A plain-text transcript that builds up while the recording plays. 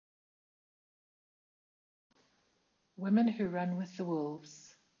Women Who Run with the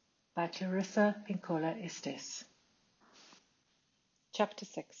Wolves by Clarissa, Pinkola, Estés. Chapter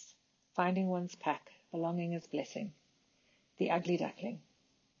 6. Finding One's Pack, Belonging as Blessing. The Ugly Duckling.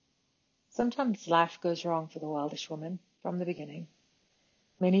 Sometimes life goes wrong for the wildish woman, from the beginning.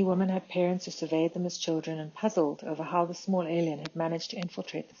 Many women had parents who surveyed them as children and puzzled over how the small alien had managed to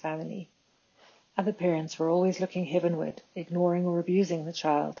infiltrate the family. Other parents were always looking heavenward, ignoring or abusing the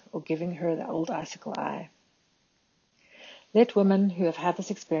child, or giving her the old icicle eye. Let women who have had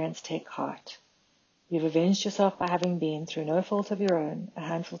this experience take heart. You've avenged yourself by having been, through no fault of your own, a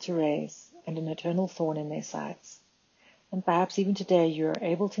handful to raise, and an eternal thorn in their sides. And perhaps even today you are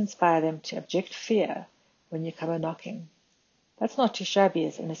able to inspire them to abject fear when you come a-knocking. That's not too shabby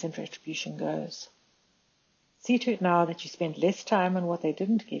as innocent retribution goes. See to it now that you spend less time on what they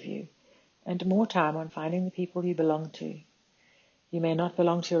didn't give you, and more time on finding the people you belong to. You may not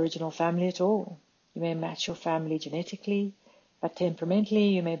belong to your original family at all. You may match your family genetically, but temperamentally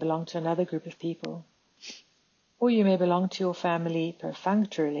you may belong to another group of people. Or you may belong to your family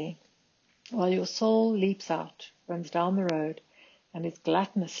perfunctorily, while your soul leaps out, runs down the road, and is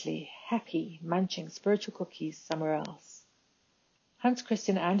gluttonously happy munching spiritual cookies somewhere else. Hans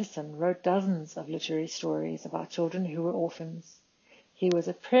Christian Andersen wrote dozens of literary stories about children who were orphans. He was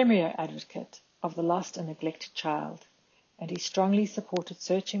a premier advocate of the lost and neglected child, and he strongly supported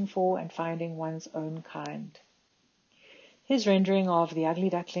searching for and finding one's own kind. His rendering of The Ugly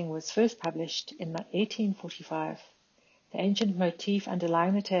Duckling was first published in 1845. The ancient motif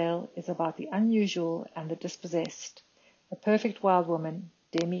underlying the tale is about the unusual and the dispossessed, a perfect wild woman,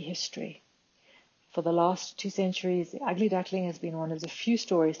 demi-history. For the last 2 centuries, The Ugly Duckling has been one of the few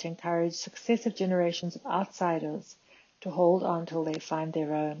stories to encourage successive generations of outsiders to hold on till they find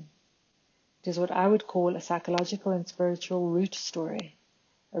their own. It is what I would call a psychological and spiritual root story.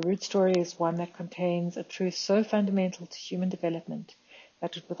 A root story is one that contains a truth so fundamental to human development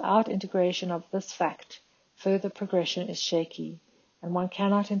that without integration of this fact, further progression is shaky, and one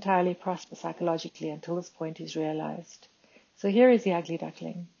cannot entirely prosper psychologically until this point is realized. So here is The Ugly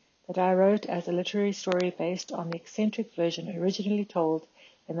Duckling, that I wrote as a literary story based on the eccentric version originally told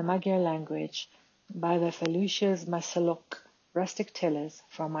in the Magyar language by the Felucia's Masalok, rustic tellers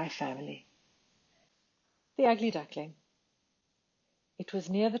from my family. The Ugly Duckling. It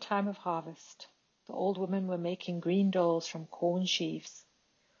was near the time of harvest. The old women were making green dolls from corn sheaves.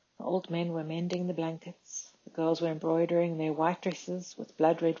 The old men were mending the blankets. The girls were embroidering their white dresses with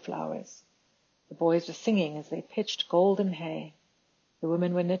blood-red flowers. The boys were singing as they pitched golden hay. The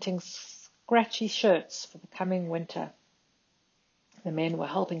women were knitting scratchy shirts for the coming winter. The men were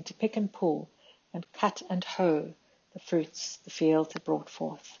helping to pick and pull and cut and hoe the fruits the fields had brought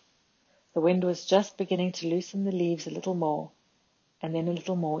forth. The wind was just beginning to loosen the leaves a little more, and then a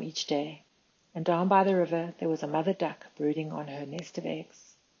little more each day, and down by the river there was a mother duck brooding on her nest of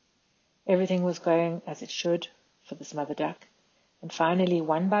eggs. Everything was going as it should for this mother duck, and finally,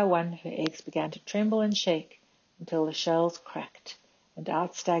 one by one, her eggs began to tremble and shake until the shells cracked, and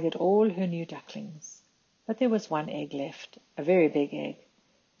out staggered all her new ducklings. But there was one egg left, a very big egg.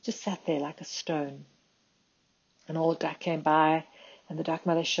 It just sat there like a stone. An old duck came by, and the duck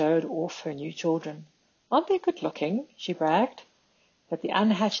mother showed off her new children. "Aren't they good looking?" she bragged. But the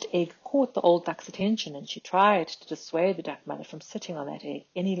unhatched egg caught the old duck's attention, and she tried to dissuade the duck mother from sitting on that egg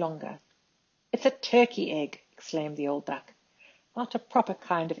any longer. "It's a turkey egg," exclaimed the old duck. "Not a proper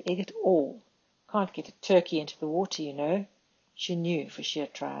kind of egg at all. Can't get a turkey into the water, you know." She knew, for she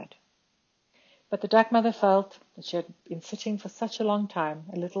had tried. But the duck mother felt that she had been sitting for such a long time,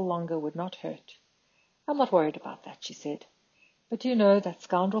 a little longer would not hurt. "I'm not worried about that," she said. "But you know, that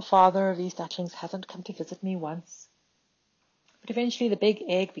scoundrel father of these ducklings hasn't come to visit me once." But eventually the big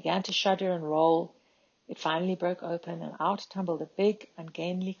egg began to shudder and roll. It finally broke open, and out tumbled a big,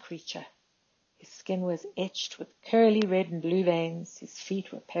 ungainly creature. His skin was etched with curly red and blue veins. His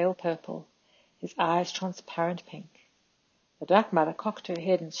feet were pale purple, his eyes transparent pink. The duck mother cocked her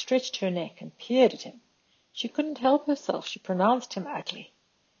head and stretched her neck and peered at him. She couldn't help herself. She pronounced him ugly.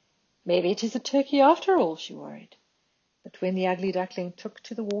 "Maybe it is a turkey after all," she worried. But when the ugly duckling took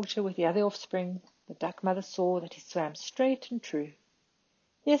to the water with the other offspring, the duck mother saw that he swam straight and true.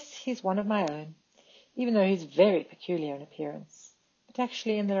 "Yes, he's one of my own, even though he's very peculiar in appearance. But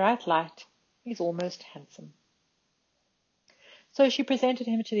actually, in the right light, he's almost handsome." So she presented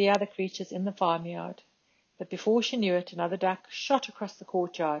him to the other creatures in the farmyard. But before she knew it, another duck shot across the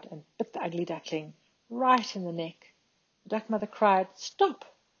courtyard and bit the ugly duckling right in the neck. The duck mother cried, "Stop!"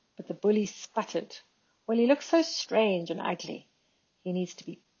 But the bully sputtered, "Well, he looks so strange and ugly. He needs to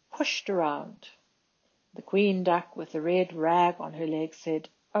be pushed around." The queen duck with the red rag on her leg said,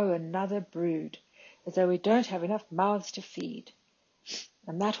 "Oh, another brood. as though we don't have enough mouths to feed.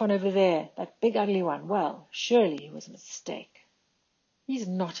 And that one over there, that big ugly one, well, surely he was a mistake." "He's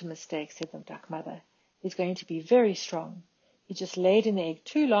not a mistake," said the duck mother. "He's going to be very strong. He just laid in the egg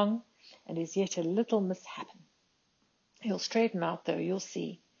too long, and is yet a little mishappen. He'll straighten out, though, you'll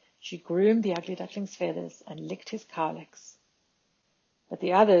see." She groomed the ugly duckling's feathers and licked his cowlicks. But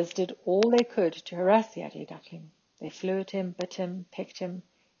the others did all they could to harass the ugly duckling. They flew at him, bit him, pecked him,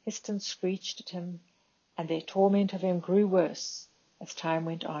 hissed and screeched at him, and their torment of him grew worse as time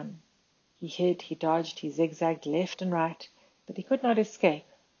went on. He hid, he dodged, he zigzagged left and right, but he could not escape.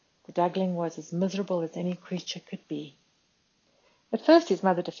 The duckling was as miserable as any creature could be. At first his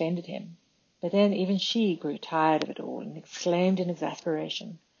mother defended him, but then even she grew tired of it all and exclaimed in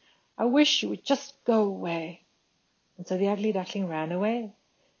exasperation, "I wish you would just go away." And so the ugly duckling ran away,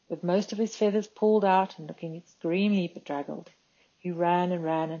 with most of his feathers pulled out and looking extremely bedraggled. He ran and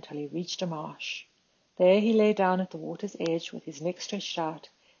ran until he reached a marsh. There he lay down at the water's edge with his neck stretched out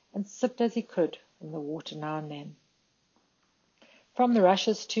and sipped as he could from the water now and then. From the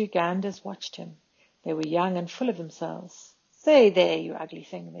rushes 2 ganders watched him. They were young and full of themselves. "Say there, you ugly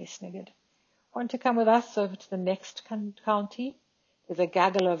thing," they sniggered. "Want to come with us over to the next county? There's a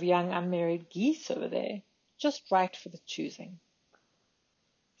gaggle of young unmarried geese over there, just right for the choosing."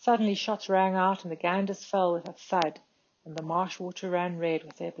 Suddenly shots rang out, and the ganders fell with a thud, and the marsh water ran red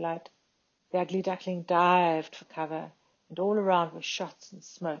with their blood. The ugly duckling dived for cover, and all around were shots and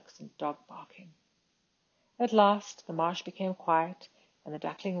smokes and dog barking. At last the marsh became quiet, and the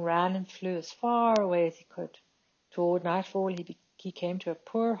duckling ran and flew as far away as he could. Toward nightfall he came to a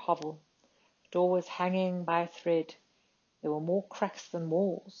poor hovel. The door was hanging by a thread. There were more cracks than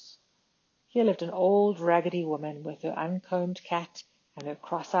walls. Here lived an old raggedy woman with her uncombed cat and her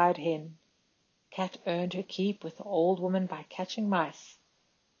cross-eyed hen. The cat earned her keep with the old woman by catching mice.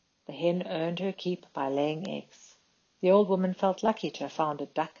 The hen earned her keep by laying eggs. The old woman felt lucky to have found a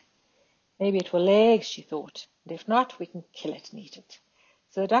duck. "Maybe it will lay eggs," she thought, "and if not, we can kill it and eat it."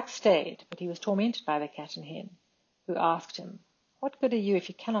 So the duck stayed, but he was tormented by the cat and hen, who asked him, "What good are you if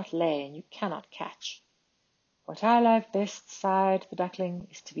you cannot lay and you cannot catch?" "What I like best," sighed the duckling,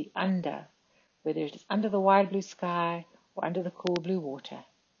 "is to be under, whether it is under the wide blue sky or under the cool blue water."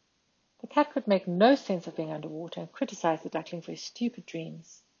 The cat could make no sense of being under water and criticized the duckling for his stupid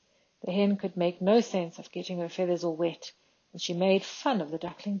dreams. The hen could make no sense of getting her feathers all wet, and she made fun of the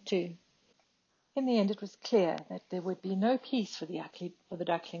duckling too. In the end it was clear that there would be no peace for the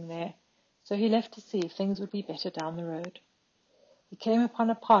duckling there, so he left to see if things would be better down the road. He came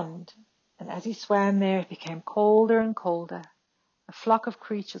upon a pond, and as he swam there it became colder and colder. A flock of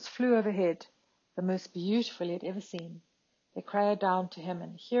creatures flew overhead, the most beautiful he had ever seen. They cried down to him,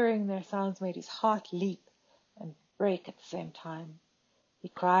 and hearing their sounds made his heart leap and break at the same time. He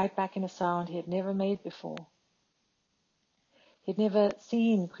cried back in a sound he had never made before. He had never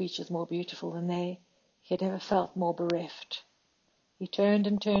seen creatures more beautiful than they. He had never felt more bereft. He turned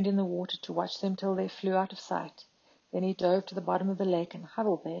and turned in the water to watch them till they flew out of sight. Then he dove to the bottom of the lake and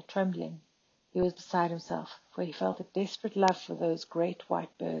huddled there, trembling. He was beside himself, for he felt a desperate love for those great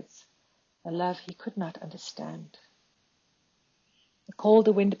white birds, a love he could not understand. The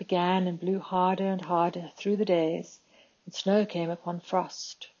colder wind began and blew harder and harder through the days, and snow came upon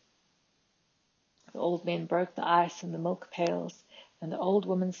frost. The old men broke the ice in the milk pails, and the old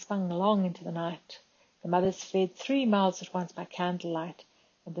women spun long into the night. The mothers fed 3 mouths at once by candlelight,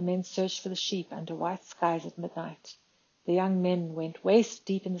 and the men searched for the sheep under white skies at midnight. The young men went waist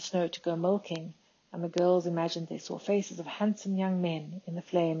deep in the snow to go milking, and the girls imagined they saw faces of handsome young men in the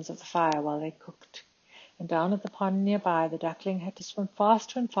flames of the fire while they cooked. And down at the pond nearby, the duckling had to swim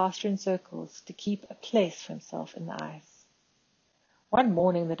faster and faster in circles to keep a place for himself in the ice. One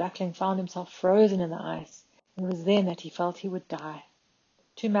morning the duckling found himself frozen in the ice, and it was then that he felt he would die.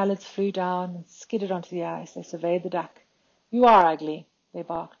 2 mallards flew down and skidded onto the ice. They surveyed the duck. "You are ugly," they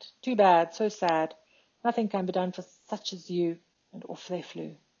barked. "Too bad, so sad. Nothing can be done for such as you," and off they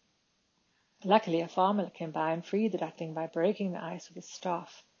flew. Luckily a farmer came by and freed the duckling by breaking the ice with his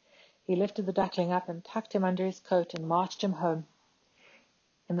staff. He lifted the duckling up and tucked him under his coat and marched him home.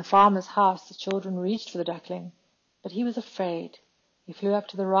 In the farmer's house the children reached for the duckling, but he was afraid. He flew up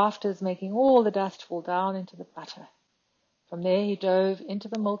to the rafters, making all the dust fall down into the butter. From there he dove into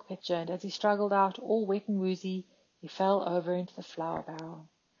the milk pitcher, and as he struggled out, all wet and woozy, he fell over into the flour barrel.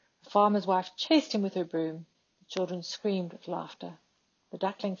 The farmer's wife chased him with her broom. The children screamed with laughter. The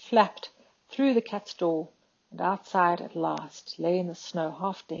duckling flapped through the cat's door, and outside at last lay in the snow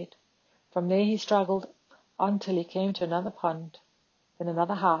half dead. From there he struggled on till he came to another pond, then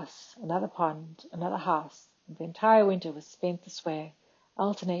another house, another pond, another house, and the entire winter was spent this way,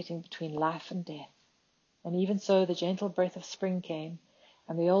 alternating between life and death. And even so the gentle breath of spring came,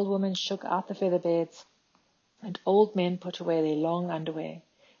 and the old woman shook out the feather beds, and old men put away their long underwear.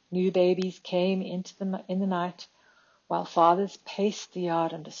 New babies came in the night, while fathers paced the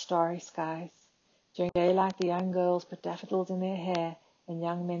yard under starry skies. During daylight the young girls put daffodils in their hair, and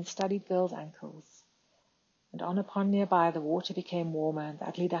young men studied girls' ankles. And on a pond nearby the water became warmer, and the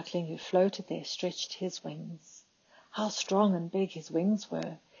ugly duckling who floated there stretched his wings. How strong and big his wings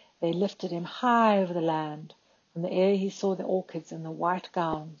were! They lifted him high over the land. From the air he saw the orchids in the white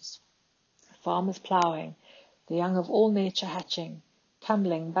gowns, the farmers ploughing, the young of all nature hatching,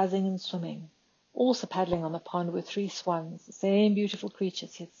 tumbling, buzzing and swimming. Also paddling on the pond were 3 swans, the same beautiful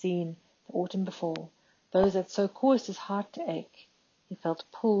creatures he had seen the autumn before, those that so caused his heart to ache. He felt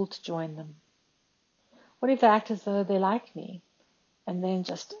pulled to join them. What if they act as though they like me, and then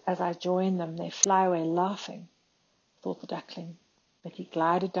just as I join them they fly away laughing, thought the duckling. But he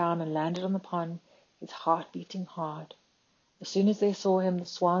glided down and landed on the pond, his heart beating hard. As soon as they saw him, the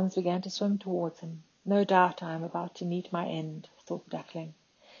swans began to swim towards him. No doubt I am about to meet my end, thought the duckling.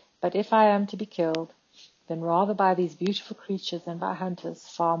 But if I am to be killed, then rather by these beautiful creatures than by hunters,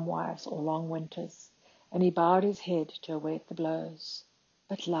 farm wives, or long winters. And he bowed his head to await the blows.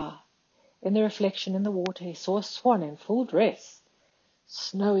 But la! In the reflection in the water he saw a swan in full dress,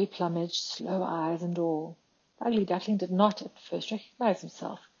 snowy plumage, slow eyes and all. The ugly duckling did not at first recognize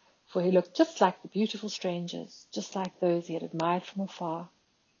himself, for he looked just like the beautiful strangers, just like those he had admired from afar.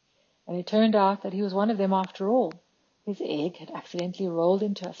 And it turned out that he was one of them after all. His egg had accidentally rolled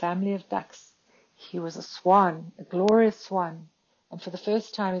into a family of ducks. He was a swan, a glorious swan, and for the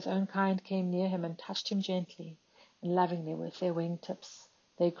first time his own kind came near him and touched him gently and lovingly with their wing tips.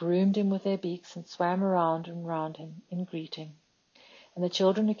 They groomed him with their beaks and swam around and round him in greeting. And the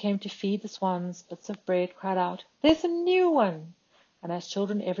children who came to feed the swans bits of bread cried out, "There's a new one!" And as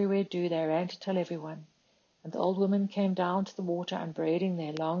children everywhere do, they ran to tell everyone. And the old women came down to the water unbraiding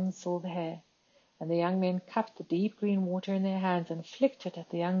their long silver hair. And the young men cupped the deep green water in their hands and flicked it at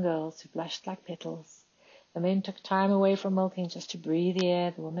the young girls who blushed like petals. The men took time away from milking just to breathe the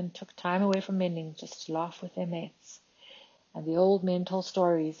air. The women took time away from mending just to laugh with their mates. And the old men told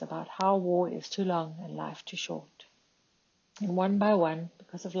stories about how war is too long and life too short. And one by one,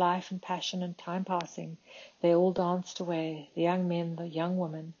 because of life and passion and time passing, they all danced away. The young men, the young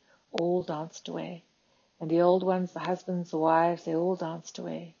women, all danced away. And the old ones, the husbands, the wives, they all danced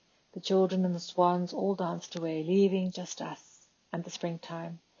away. The children and the swans all danced away, leaving just us and the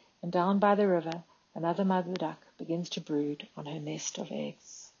springtime. And down by the river, another mother duck begins to brood on her nest of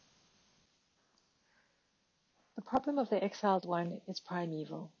eggs. The problem of the exiled one is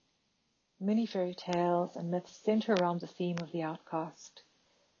primeval. Many fairy tales and myths center around the theme of the outcast.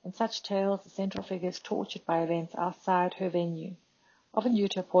 In such tales, the central figure is tortured by events outside her venue, often due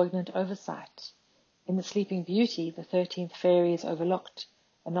to a poignant oversight. In The Sleeping Beauty, the 13th fairy is overlooked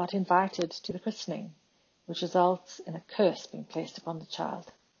and not invited to the christening, which results in a curse being placed upon the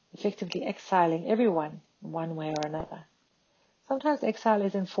child, effectively exiling everyone in one way or another. Sometimes exile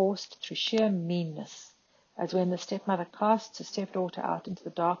is enforced through sheer meanness, as when the stepmother casts her stepdaughter out into the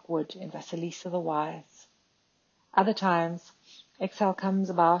dark wood in Vasilisa the Wise. Other times, exile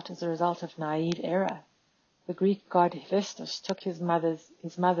comes about as a result of naive error. The Greek god Hephaestus took his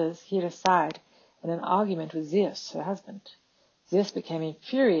mother's Hera's side in an argument with Zeus, her husband. Zeus became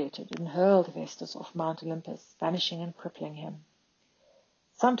infuriated and hurled Hephaestus off Mount Olympus, vanishing and crippling him.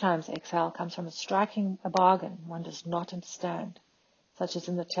 Sometimes exile comes from a bargain one does not understand, such as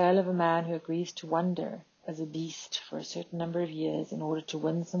in the tale of a man who agrees to wander as a beast for a certain number of years in order to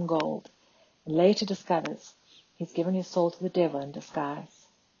win some gold, and later discovers he's given his soul to the devil in disguise.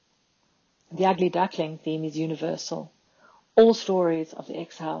 The ugly duckling theme is universal. All stories of the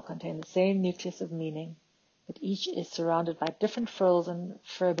exile contain the same nucleus of meaning, but each is surrounded by different frills and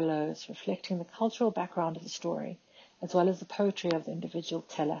furbelows reflecting the cultural background of the story, as well as the poetry of the individual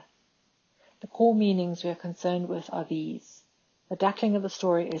teller. The core meanings we are concerned with are these. The duckling of the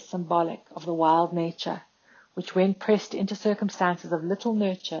story is symbolic of the wild nature, which when pressed into circumstances of little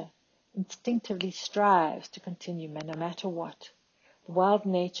nurture, instinctively strives to continue no matter what. The wild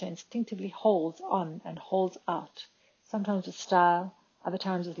nature instinctively holds on and holds out, sometimes with style, other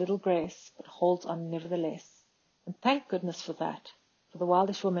times with little grace, but holds on nevertheless. And thank goodness for that. For the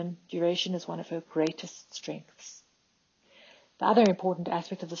wildish woman, duration is one of her greatest strengths. The other important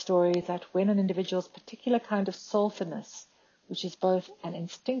aspect of the story is that when an individual's particular kind of soulfulness, which is both an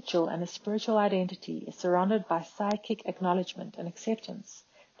instinctual and a spiritual identity, is surrounded by psychic acknowledgement and acceptance,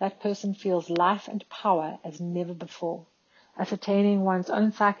 that person feels life and power as never before. Ascertaining one's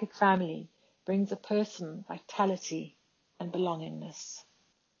own psychic family brings a person vitality and belongingness.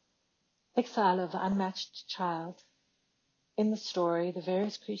 exile of the unmatched child. In the story, the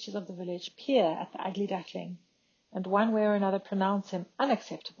various creatures of the village peer at the ugly duckling, and one way or another pronounce him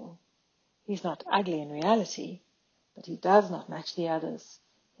unacceptable. He's not ugly in reality, but he does not match the others.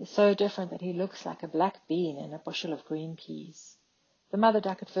 He's so different that he looks like a black bean in a bushel of green peas. The mother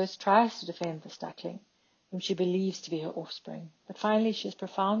duck at first tries to defend this duckling, whom she believes to be her offspring, but finally she is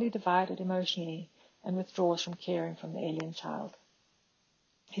profoundly divided emotionally and withdraws from caring for the alien child.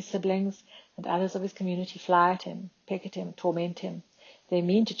 His siblings and others of his community fly at him, peck at him, torment him. They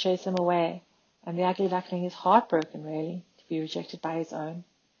mean to chase him away, and the ugly duckling is heartbroken, really, to be rejected by his own.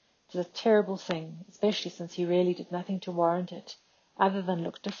 It is a terrible thing, especially since he really did nothing to warrant it, other than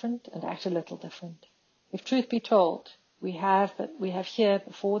look different and act a little different. If truth be told, we have here,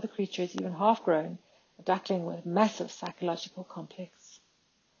 before the creature is even half grown, a duckling with massive psychological complex.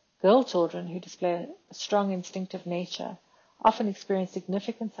 Girl children who display a strong instinctive nature often experience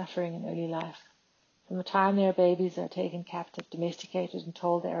significant suffering in early life. From the time they are babies, they are taken captive, domesticated, and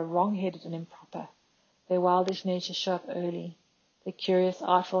told they are wrong-headed and improper. Their wildish natures show up early. They're curious,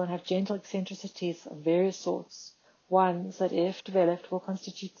 artful, and have gentle eccentricities of various sorts, ones that, if developed, will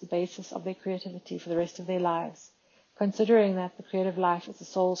constitute the basis of their creativity for the rest of their lives. Considering that the creative life is the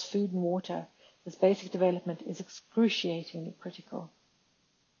soul's food and water, this basic development is excruciatingly critical.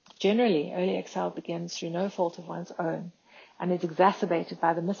 Generally, early exile begins through no fault of one's own, and is exacerbated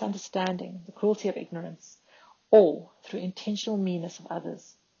by the misunderstanding, the cruelty of ignorance, or through intentional meanness of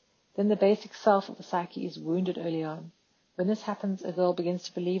others. Then the basic self of the psyche is wounded early on. When this happens, a girl begins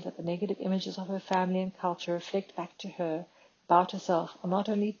to believe that the negative images of her family and culture reflect back to her about herself are not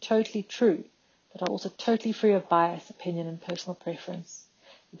only totally true, but are also totally free of bias, opinion, and personal preference.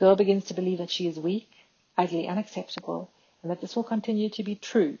 The girl begins to believe that she is weak, ugly, unacceptable, and that this will continue to be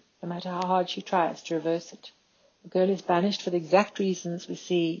true, no matter how hard she tries to reverse it. The girl is banished for the exact reasons we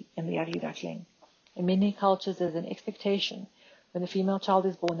see in the ugly duckling. In many cultures, there is an expectation when the female child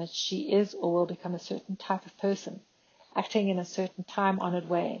is born that she is or will become a certain type of person, acting in a certain time-honored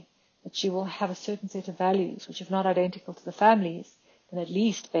way, that she will have a certain set of values, which if not identical to the family's, then at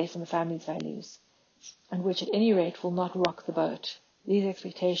least based on the family's values, and which at any rate will not rock the boat. These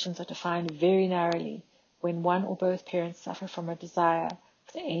expectations are defined very narrowly when one or both parents suffer from a desire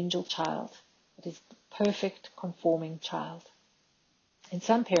for the angel child, that is, the perfect conforming child. In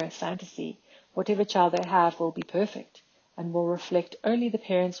some parents' fantasy, whatever child they have will be perfect and will reflect only the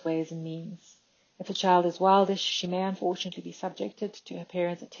parents' ways and means. If the child is wildish, she may unfortunately be subjected to her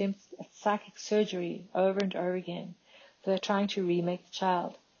parents' attempts at psychic surgery over and over again, for they're trying to remake the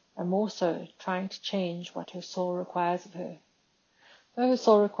child, and more so, trying to change what her soul requires of her. Though her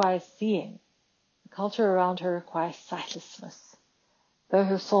soul requires seeing, the culture around her requires sightlessness. Though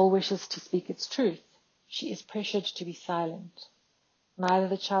her soul wishes to speak its truth, she is pressured to be silent. Neither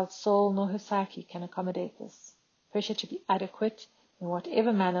the child's soul nor her psyche can accommodate this. Pressure to be adequate in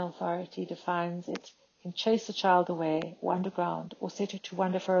whatever manner authority defines it can chase the child away or underground, or set her to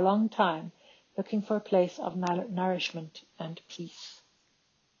wander for a long time, looking for a place of nourishment and peace.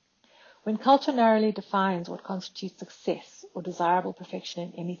 When culture narrowly defines what constitutes success or desirable perfection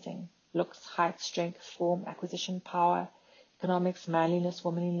in anything, looks, height, strength, form, acquisition, power, economics, manliness,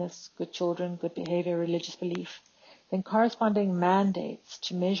 womanliness, good children, good behavior, religious belief, then corresponding mandates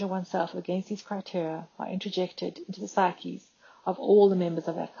to measure oneself against these criteria are interjected into the psyches of all the members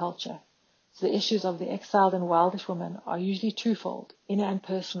of that culture. So the issues of the exiled and wildish woman are usually twofold, inner and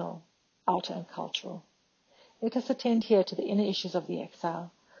personal, outer and cultural. Let us attend here to the inner issues of the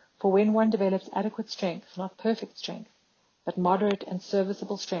exile, for when one develops adequate strength, not perfect strength, but moderate and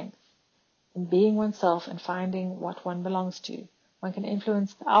serviceable strength, in being oneself and finding what one belongs to, one can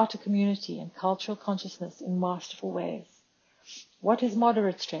influence the outer community and cultural consciousness in masterful ways. What is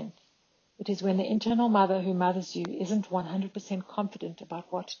moderate strength? It is when the internal mother who mothers you isn't 100% confident about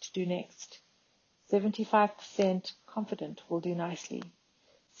what to do next. 75% confident will do nicely.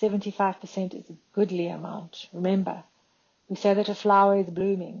 75% is a goodly amount. Remember, we say that a flower is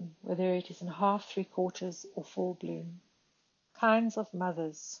blooming, whether it is in half, 3/4, or full bloom. Kinds of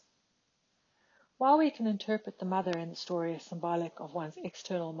mothers. While we can interpret the mother in the story as symbolic of one's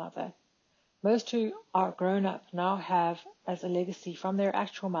external mother, most who are grown up now have, as a legacy from their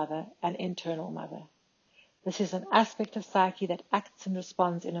actual mother, an internal mother. This is an aspect of psyche that acts and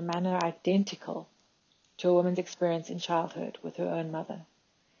responds in a manner identical to a woman's experience in childhood with her own mother.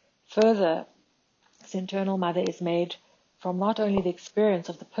 Further, this internal mother is made from not only the experience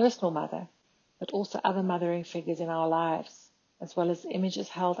of the personal mother, but also other mothering figures in our lives, as well as images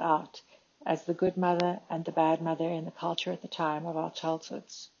held out as the good mother and the bad mother in the culture at the time of our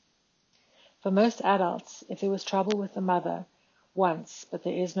childhoods. For most adults, if there was trouble with the mother once, but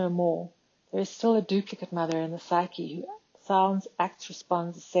there is no more, There is still a duplicate mother in the psyche who sounds, acts,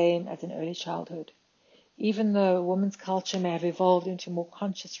 responds the same as in early childhood. Even though a woman's culture may have evolved into more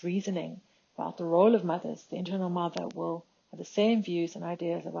conscious reasoning about the role of mothers, the internal mother will have the same views and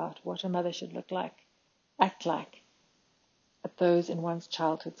ideas about what a mother should look like, act like, as those in one's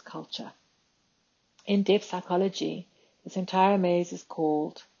childhood's culture. In depth psychology, this entire maze is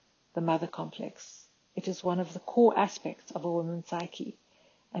called the mother complex. It is one of the core aspects of a woman's psyche,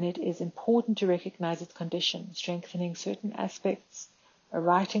 and it is important to recognize its condition, strengthening certain aspects,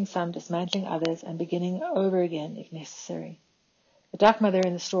 righting some, dismantling others, and beginning over again if necessary. The duck mother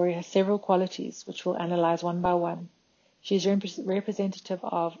in the story has several qualities, which we'll analyze one by one. She is representative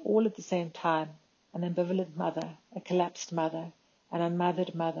of, all at the same time, an ambivalent mother, a collapsed mother, an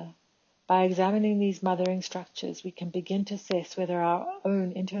unmothered mother. By examining these mothering structures, we can begin to assess whether our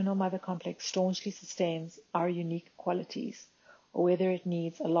own internal mother complex staunchly sustains our unique qualities, or whether it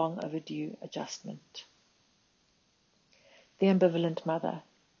needs a long overdue adjustment. The ambivalent mother.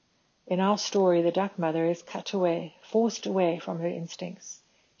 In our story, the duck mother is cut away, forced away from her instincts.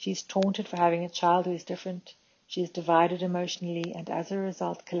 She is taunted for having a child who is different. She is divided emotionally and as a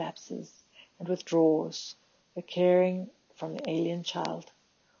result collapses and withdraws, her caring from the alien child.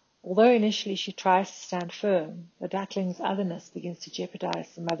 Although initially she tries to stand firm, the duckling's otherness begins to jeopardize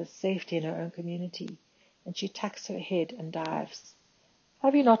the mother's safety in her own community, and she tucks her head and dives.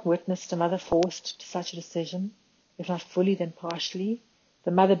 Have you not witnessed a mother forced to such a decision? If not fully, then partially.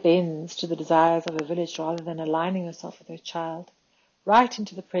 The mother bends to the desires of her village rather than aligning herself with her child. Right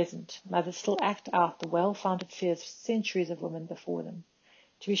into the present, mothers still act out the well-founded fears of centuries of women before them.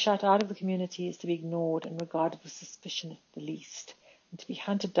 To be shut out of the community is to be ignored and regarded with suspicion at the least, and to be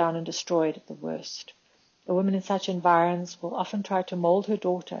hunted down and destroyed at the worst. A woman in such environs will often try to mold her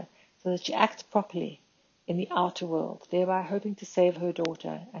daughter so that she acts properly in the outer world, thereby hoping to save her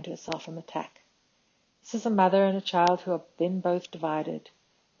daughter and herself from attack. This is a mother and a child who are then both divided.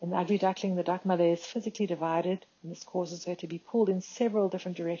 In the ugly duckling, the duck mother is physically divided, and this causes her to be pulled in several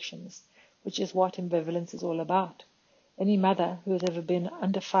different directions, which is what ambivalence is all about. Any mother who has ever been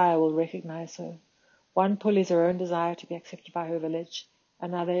under fire will recognize her. One pull is her own desire to be accepted by her village,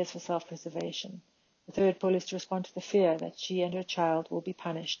 another is for self-preservation. The third pull is to respond to the fear that she and her child will be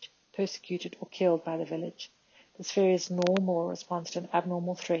punished, persecuted, or killed by the village. This fear is normal response to an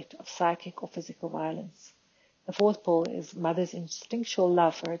abnormal threat of psychic or physical violence. The fourth pull is mother's instinctual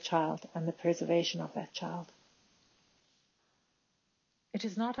love for her child and the preservation of that child. It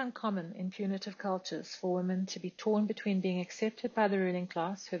is not uncommon in punitive cultures for women to be torn between being accepted by the ruling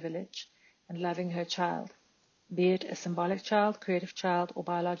class, her village, and loving her child, be it a symbolic child, creative child, or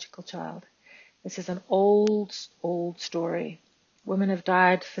biological child. This is an old story. Women have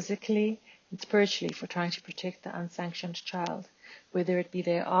died physically and spiritually for trying to protect the unsanctioned child, whether it be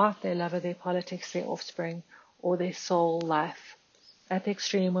their art, their lover, their politics, their offspring, or their soul life. At the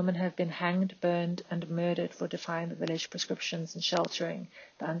extreme, women have been hanged, burned, and murdered for defying the village prescriptions and sheltering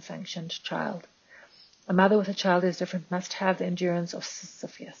the unsanctioned child. A mother with a child who is different must have the endurance of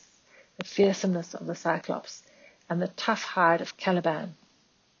Sisyphus, the fearsomeness of the Cyclops, and the tough hide of Caliban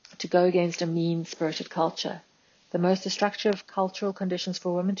to go against a mean-spirited culture. The most destructive cultural conditions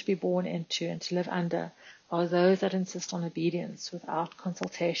for women to be born into and to live under are those that insist on obedience without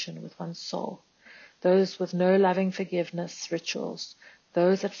consultation with one's soul, those with no loving forgiveness rituals,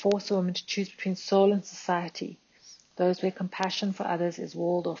 those that force a woman to choose between soul and society, those where compassion for others is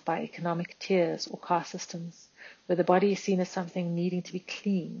walled off by economic tiers or caste systems, where the body is seen as something needing to be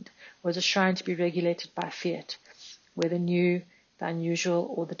cleaned or as a shrine to be regulated by fiat, where the new, the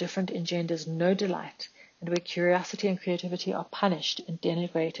unusual, or the different engenders no delight, and where curiosity and creativity are punished and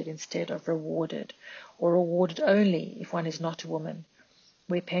denigrated instead of rewarded, or rewarded only if one is not a woman,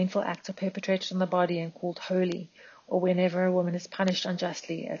 where painful acts are perpetrated on the body and called holy, or whenever a woman is punished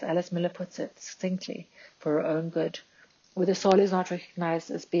unjustly, as Alice Miller puts it succinctly, for her own good, where the soul is not recognized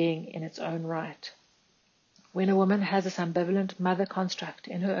as being in its own right. When a woman has this ambivalent mother construct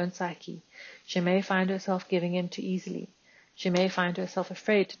in her own psyche, she may find herself giving in too easily. She may find herself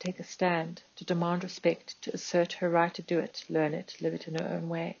afraid to take a stand, to demand respect, to assert her right to do it, learn it, live it in her own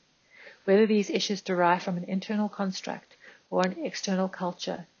way. Whether these issues derive from an internal construct or an external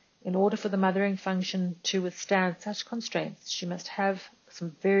culture, in order for the mothering function to withstand such constraints, she must have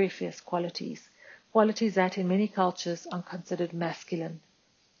some very fierce qualities that in many cultures are considered masculine.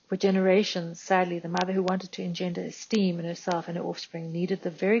 For generations, sadly, the mother who wanted to engender esteem in herself and her offspring needed the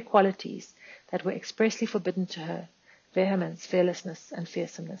very qualities that were expressly forbidden to her: vehemence, fearlessness, and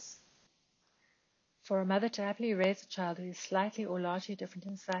fearsomeness. For a mother to happily raise a child who is slightly or largely different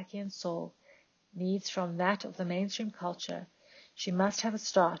in psyche and soul needs from that of the mainstream culture She must have a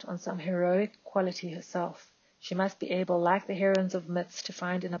start on some heroic quality herself. She must be able, like the heroines of myths, to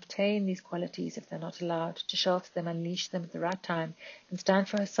find and obtain these qualities if they're not allowed, to shelter them, unleash them at the right time, and stand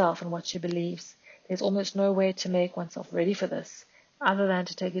for herself and what she believes. There's almost no way to make oneself ready for this, other than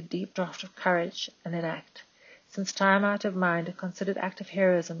to take a deep draught of courage and then act. Since time out of mind, a considered act of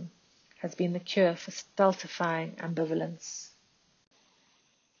heroism has been the cure for stultifying ambivalence.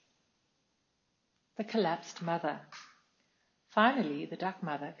 The collapsed mother. Finally, the duck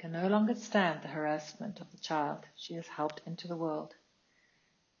mother can no longer stand the harassment of the child she has helped into the world.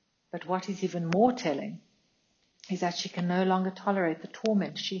 But what is even more telling is that she can no longer tolerate the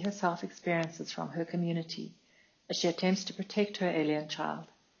torment she herself experiences from her community as she attempts to protect her alien child.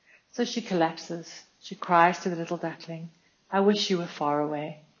 So she collapses. She cries to the little duckling, "I wish you were far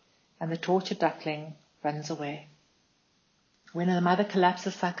away," and the tortured duckling runs away. When a mother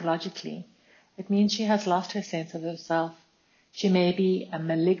collapses psychologically, it means she has lost her sense of herself. She may be a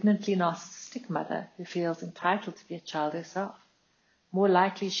malignantly narcissistic mother who feels entitled to be a child herself. More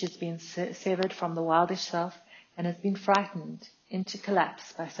likely she's been severed from the wildish self and has been frightened into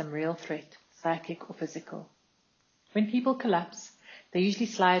collapse by some real threat, psychic or physical. When people collapse, they usually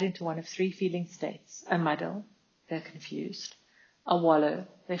slide into one of three feeling states: a muddle, they're confused; a wallow,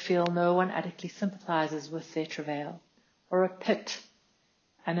 they feel no one adequately sympathizes with their travail; or a pit,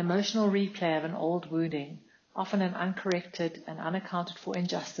 an emotional replay of an old wounding, often an uncorrected and unaccounted for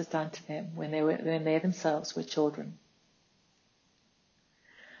injustice done to them when they themselves were children.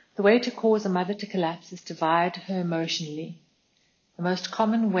 The way to cause a mother to collapse is to divide her emotionally. The most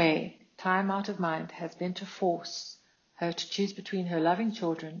common way, time out of mind, has been to force her to choose between her loving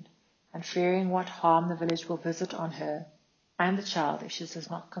children and fearing what harm the village will visit on her and the child if she does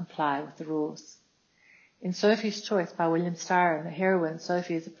not comply with the rules. In Sophie's Choice by William Styron, the heroine,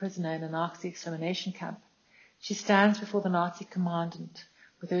 Sophie, is a prisoner in a Nazi extermination camp. She stands before the Nazi commandant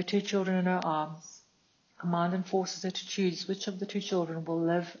with her two children in her arms. The commandant forces her to choose which of the two children will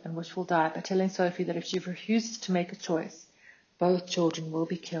live and which will die by telling Sophie that if she refuses to make a choice, both children will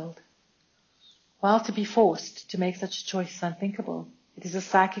be killed. While to be forced to make such a choice is unthinkable, it is a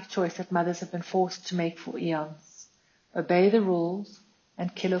psychic choice that mothers have been forced to make for eons. Obey the rules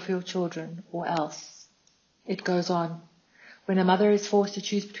and kill off your children, or else. It goes on. When a mother is forced to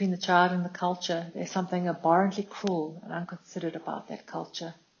choose between the child and the culture, there is something abhorrently cruel and unconsidered about that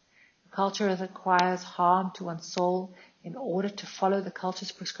culture. A culture that requires harm to one's soul in order to follow the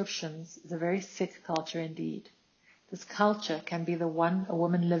culture's prescriptions is a very sick culture indeed. This culture can be the one a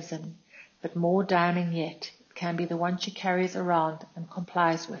woman lives in, but more damning yet, it can be the one she carries around and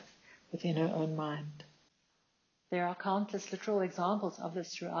complies with within her own mind. There are countless literal examples of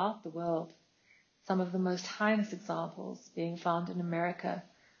this throughout the world. Some of the most heinous examples being found in America,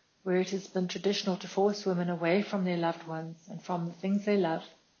 where it has been traditional to force women away from their loved ones and from the things they love.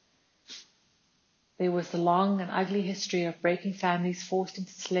 There was the long and ugly history of breaking families forced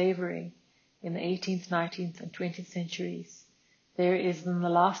into slavery in the 18th, 19th, and 20th centuries. There is in the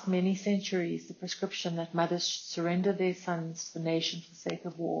last many centuries the prescription that mothers should surrender their sons to the nation for the sake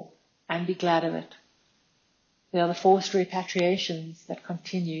of war, and be glad of it. There are the forced repatriations that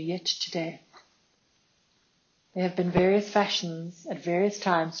continue yet today. There have been various fashions at various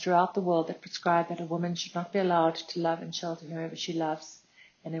times throughout the world that prescribe that a woman should not be allowed to love and shelter whomever she loves,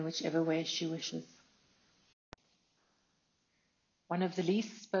 and in whichever way she wishes. One of the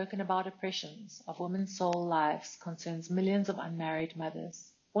least spoken about oppressions of women's soul lives concerns millions of unmarried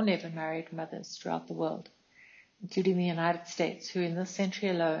mothers, or never married mothers throughout the world, including the United States, who in this century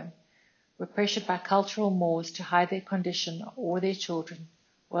alone were pressured by cultural mores to hide their condition or their children,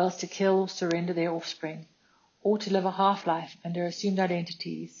 or else to kill or surrender their offspring, or to live a half-life under assumed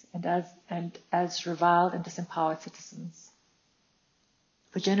identities and as reviled and disempowered citizens.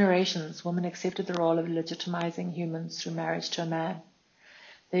 For generations, women accepted the role of legitimizing humans through marriage to a man.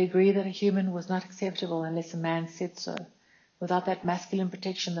 They agreed that a human was not acceptable unless a man said so. Without that masculine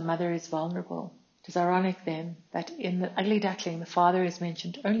protection, the mother is vulnerable. It is ironic, then, that in The Ugly Duckling, the father is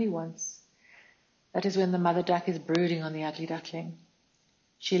mentioned only once. That is when the mother duck is brooding on the ugly duckling.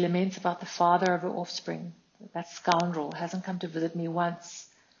 She laments about the father of her offspring. That scoundrel hasn't come to visit me once.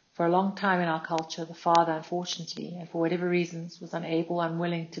 For a long time in our culture, the father, unfortunately, and for whatever reasons, was unable,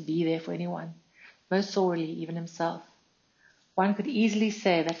 unwilling to be there for anyone, most sorely even himself. One could easily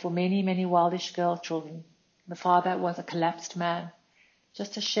say that for many, many wildish girl children, the father was a collapsed man,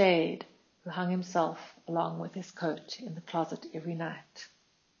 just a shade who hung himself along with his coat in the closet every night.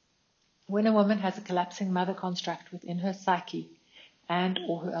 When a woman has a collapsing mother construct within her psyche and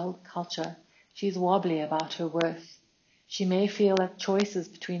or her old culture, she is wobbly about her worth. She may feel that choices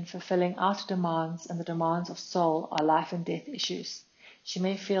between fulfilling outer demands and the demands of soul are life and death issues. She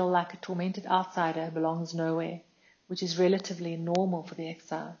may feel like a tormented outsider who belongs nowhere, which is relatively normal for the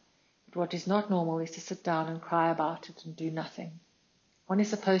exile. But what is not normal is to sit down and cry about it and do nothing. One is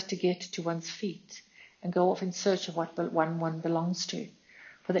supposed to get to one's feet and go off in search of what one belongs to.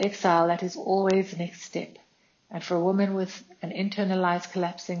 For the exile, that is always the next step. And for a woman with an internalized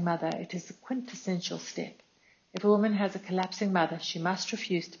collapsing mother, it is the quintessential step. If a woman has a collapsing mother, she must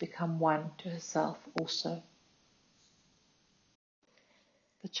refuse to become one to herself also.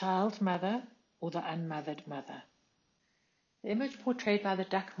 The child mother or the unmothered mother. The image portrayed by the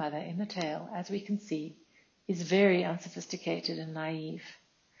duck mother in the tale, as we can see, is very unsophisticated and naive.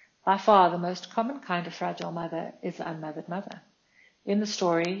 By far the most common kind of fragile mother is the unmothered mother. In the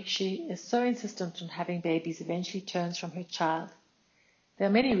story, she is so insistent on having babies eventually turns from her child. There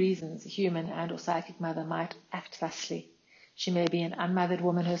are many reasons a human and or psychic mother might act thusly. She may be an unmothered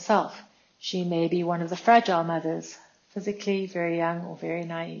woman herself. She may be one of the fragile mothers, physically very young or very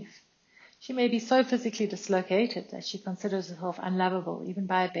naive. She may be so physically dislocated that she considers herself unlovable even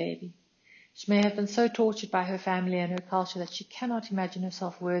by a baby. She may have been so tortured by her family and her culture that she cannot imagine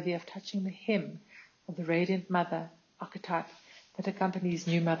herself worthy of touching the hem of the radiant mother archetype that accompanies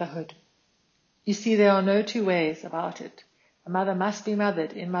new motherhood. You see, there are no two ways about it. A mother must be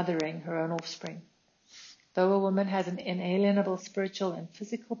mothered in mothering her own offspring. Though a woman has an inalienable spiritual and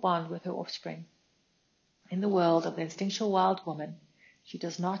physical bond with her offspring, in the world of the instinctual wild woman, she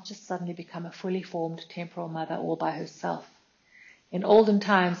does not just suddenly become a fully formed temporal mother all by herself. In olden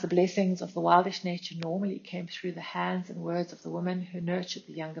times, the blessings of the wildish nature normally came through the hands and words of the women who nurtured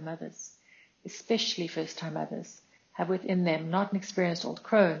the younger mothers. Especially first-time mothers have within them not an experienced old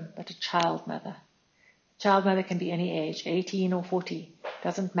crone, but a child mother. A child mother can be any age, 18 or 40,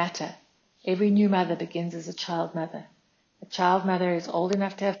 doesn't matter. Every new mother begins as a child mother. A child mother is old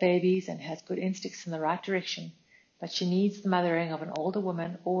enough to have babies and has good instincts in the right direction, but she needs the mothering of an older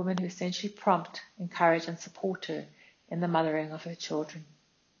woman or woman who essentially prompt, encourage, and support her in the mothering of her children.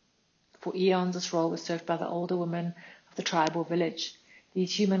 For eons, this role was served by the older women of the tribe or village.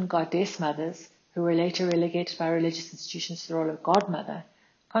 These human goddess mothers, who were later relegated by religious institutions to the role of godmother,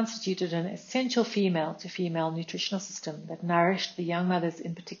 constituted an essential female-to-female nutritional system that nourished the young mothers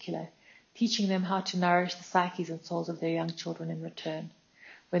in particular, teaching them how to nourish the psyches and souls of their young children in return.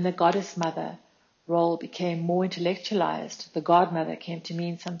 When the goddess mother role became more intellectualized, the godmother came to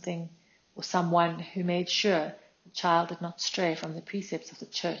mean something or someone who made sure the child did not stray from the precepts of the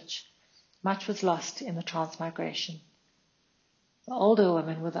church. Much was lost in the transmigration. The older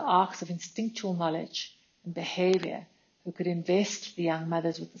women were the arcs of instinctual knowledge and behavior who could invest the young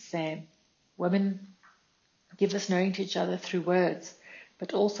mothers with the same. Women give this knowing to each other through words,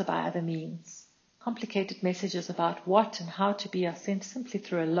 but also by other means. Complicated messages about what and how to be are sent simply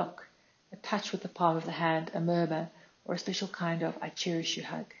through a look, a touch with the palm of the hand, a murmur, or a special kind of "I cherish you"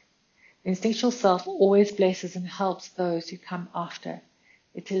 hug. The instinctual self always blesses and helps those who come after.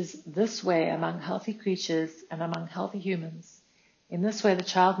 It is this way among healthy creatures and among healthy humans. In this way, the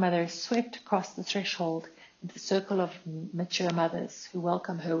child mother is swept across the threshold into the circle of mature mothers who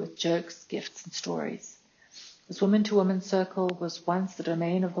welcome her with jokes, gifts, and stories. This woman-to-woman circle was once the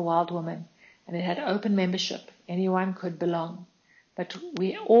domain of the wild woman, and it had open membership. Anyone could belong. But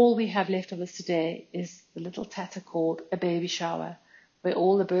all we have left of this today is the little tatter called a baby shower, where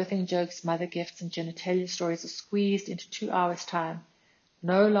all the birthing jokes, mother gifts, and genitalia stories are squeezed into 2 hours' time,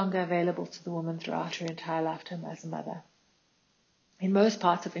 no longer available to the woman throughout her entire lifetime as a mother. In most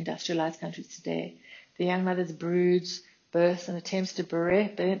parts of industrialized countries today, the young mother broods, births, and attempts to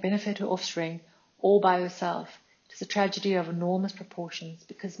benefit her offspring all by herself. It is a tragedy of enormous proportions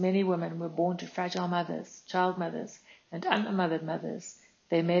because many women were born to fragile mothers, child mothers, and unmothered mothers.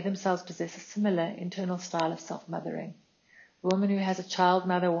 They may themselves possess a similar internal style of self-mothering. A woman who has a child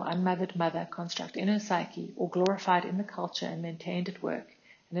mother or unmothered mother construct in her psyche or glorified in the culture and maintained at work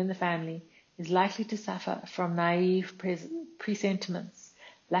and in the family is likely to suffer from naive presentiments,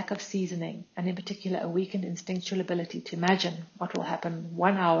 lack of seasoning, and in particular a weakened instinctual ability to imagine what will happen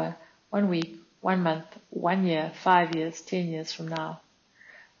 1 hour, 1 week, 1 month, 1 year, 5 years, 10 years from now.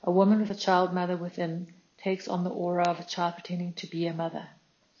 A woman with a child mother within takes on the aura of a child pretending to be a mother.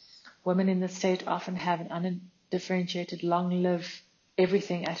 Women in this state often have an undifferentiated, long-live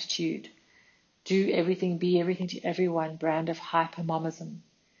everything attitude, do everything, be everything to everyone brand of hypermomism.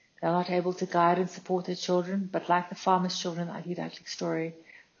 They are not able to guide and support their children, but like the farmer's children in the Ugly Duckling story,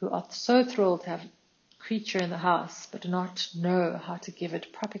 who are so thrilled to have a creature in the house, but do not know how to give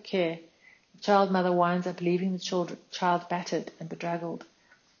it proper care, the child mother winds up leaving the child battered and bedraggled.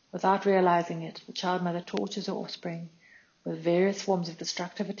 Without realizing it, the child mother tortures her offspring, with various forms of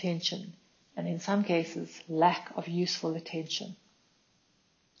destructive attention, and in some cases, lack of useful attention.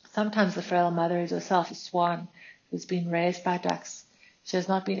 Sometimes the frail mother is herself a swan who's been raised by ducks. She has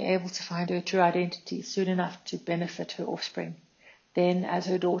not been able to find her true identity soon enough to benefit her offspring. Then, as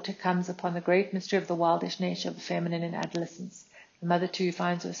her daughter comes upon the great mystery of the wildish nature of the feminine in adolescence, the mother too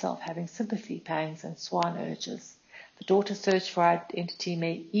finds herself having sympathy pangs and swan urges. The daughter's search for identity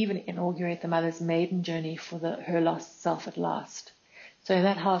may even inaugurate the mother's maiden journey for her lost self at last. So in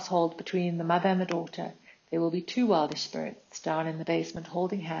that household, between the mother and the daughter, there will be two wildish spirits down in the basement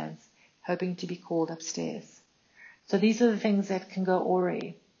holding hands, hoping to be called upstairs. So these are the things that can go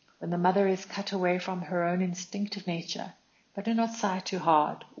awry when the mother is cut away from her own instinctive nature. But do not sigh too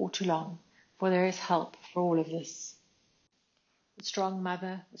hard or too long, for there is help for all of this. The strong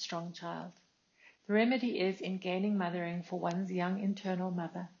mother, the strong child. The remedy is in gaining mothering for one's young internal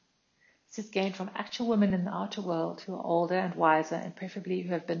mother. This is gained from actual women in the outer world who are older and wiser, and preferably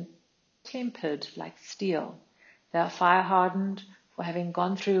who have been tempered like steel. They are fire-hardened for having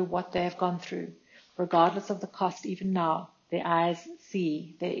gone through what they have gone through. Regardless of the cost, even now, their eyes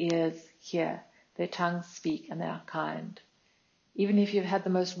see, their ears hear, their tongues speak, and they are kind. Even if you've had the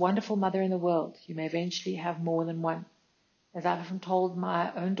most wonderful mother in the world, you may eventually have more than one. As I've often told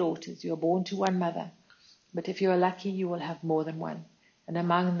my own daughters, you are born to one mother, but if you are lucky, you will have more than one, and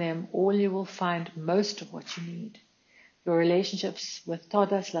among them all you will find most of what you need. Your relationships with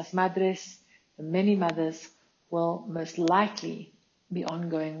todas las madres, the many mothers, will most likely be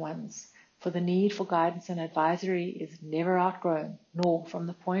ongoing ones, for the need for guidance and advisory is never outgrown, nor, from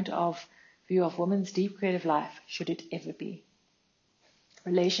the point of view of women's deep creative life, should it ever be.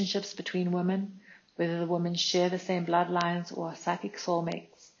 Relationships between women, whether the women share the same bloodlines or are psychic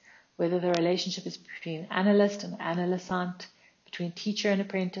soulmates, whether the relationship is between analyst and analysant, between teacher and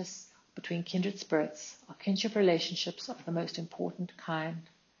apprentice, between kindred spirits, are kinship relationships of the most important kind.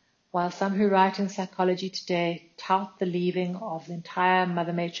 While some who write in psychology today tout the leaving of the entire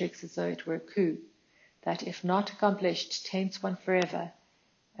mother matrix as though it were a coup, that if not accomplished taints one forever,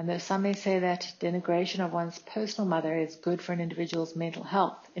 and though some may say that denigration of one's personal mother is good for an individual's mental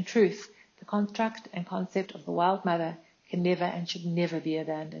health, in truth, the construct and concept of the wild mother can never and should never be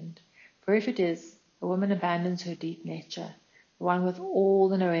abandoned. For if it is, a woman abandons her deep nature, the one with all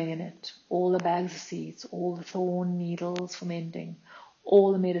the knowing in it, all the bags of seeds, all the thorn needles for mending,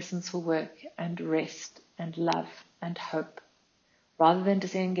 all the medicines for work and rest and love and hope. Rather than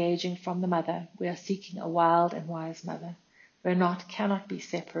disengaging from the mother, we are seeking a wild and wise mother. We cannot be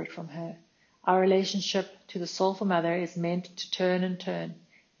separate from her. Our relationship to the soulful mother is meant to turn and turn,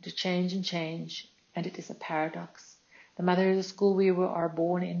 to change and change, and it is a paradox. The mother is a school we are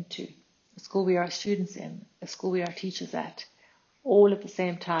born into, a school we are students in, a school we are teachers at, all at the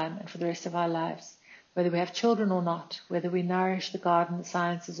same time and for the rest of our lives. Whether we have children or not, whether we nourish the garden, the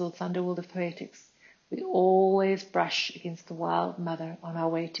sciences, or the thunderworld of poetics, we always brush against the wild mother on our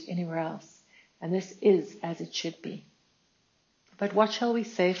way to anywhere else, and this is as it should be. But what shall we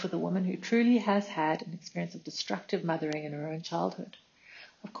say for the woman who truly has had an experience of destructive mothering in her own childhood?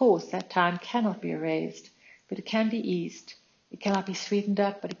 Of course, that time cannot be erased, but it can be eased. It cannot be sweetened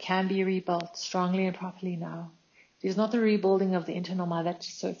up, but it can be rebuilt strongly and properly now. It is not the rebuilding of the internal mother that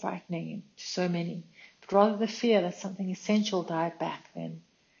is so frightening to so many, but rather the fear that something essential died back then,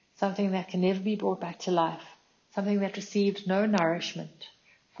 something that can never be brought back to life, something that received no nourishment,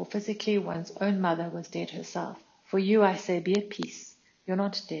 for physically one's own mother was dead herself. For you, I say, be at peace. You're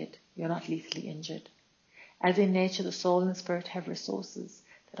not dead. You're not lethally injured. As in nature, the soul and the spirit have resources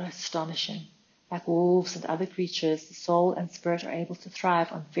that are astonishing. Like wolves and other creatures, the soul and spirit are able to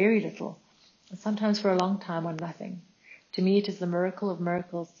thrive on very little, and sometimes for a long time on nothing. To me, it is the miracle of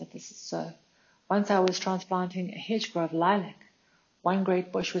miracles that this is so. Once I was transplanting a hedgerow of lilac. One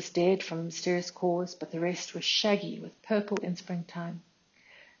great bush was dead from a mysterious cause, but the rest was shaggy with purple in springtime.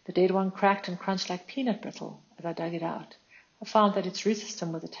 The dead one cracked and crunched like peanut brittle as I dug it out. I found that its root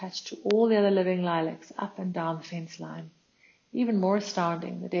system was attached to all the other living lilacs up and down the fence line. Even more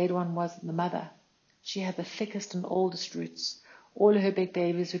astounding, the dead one was the mother. She had the thickest and oldest roots. All her big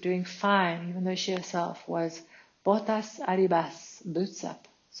babies were doing fine, even though she herself was botas arribas, boots up,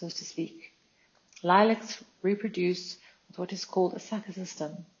 so to speak. Lilacs reproduce with what is called a sucker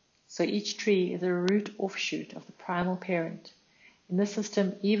system. So each tree is a root offshoot of the primal parent. In this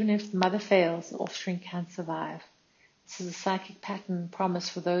system, even if the mother fails, the offspring can survive. This is a psychic pattern promise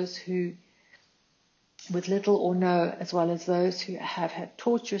for those who, with little or no, as well as those who have had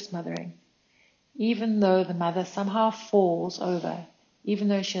torturous mothering. Even though the mother somehow falls over, even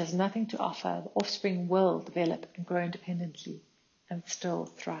though she has nothing to offer, the offspring will develop and grow independently and still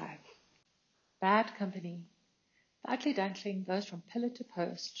thrive. Bad company. The ugly duckling goes from pillar to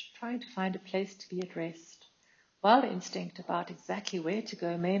post, trying to find a place to be at rest. While the instinct about exactly where to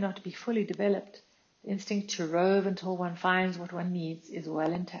go may not be fully developed, the instinct to rove until one finds what one needs is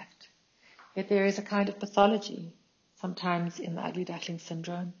well intact. Yet there is a kind of pathology, sometimes in the ugly duckling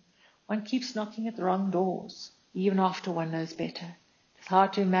syndrome. One keeps knocking at the wrong doors, even after one knows better. It's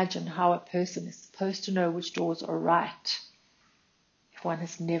hard to imagine how a person is supposed to know which doors are right if one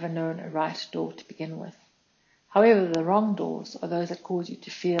has never known a right door to begin with. However, the wrong doors are those that cause you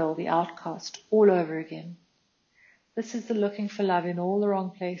to feel the outcast all over again. This is the looking for love in all the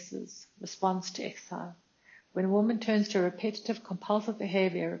wrong places, response to exile. When a woman turns to a repetitive, compulsive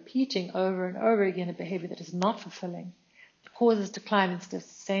behavior, repeating over and over again a behavior that is not fulfilling, it causes decline instead of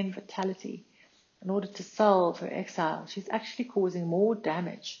sustained vitality. In order to solve her exile, she's actually causing more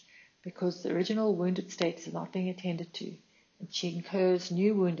damage because the original wounded state is not being attended to, and she incurs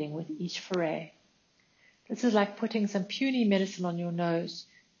new wounding with each foray. This is like putting some puny medicine on your nose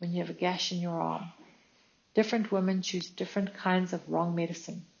when you have a gash in your arm. Different women choose different kinds of wrong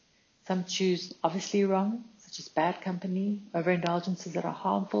medicine. Some choose obviously wrong, such as bad company, overindulgences that are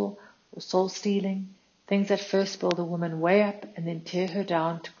harmful, or soul-stealing, things that first build a woman way up and then tear her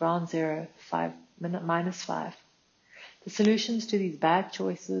down to ground zero, -5. The solutions to these bad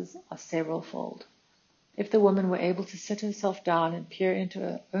choices are several-fold. If the woman were able to sit herself down and peer into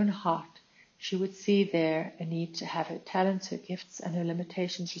her own heart, she would see there a need to have her talents, her gifts, and her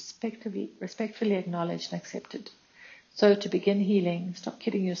limitations respectfully acknowledged and accepted. So to begin healing, stop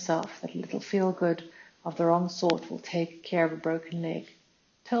kidding yourself that a little feel-good of the wrong sort will take care of a broken leg.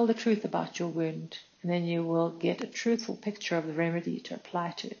 Tell the truth about your wound, and then you will get a truthful picture of the remedy to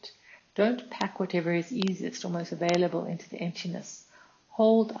apply to it. Don't pack whatever is easiest or most available into the emptiness.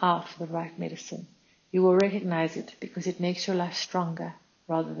 Hold out for the right medicine. You will recognize it because it makes your life stronger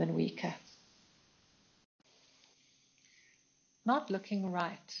rather than weaker. Not looking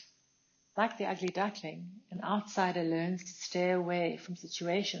right. Like the ugly duckling, an outsider learns to stay away from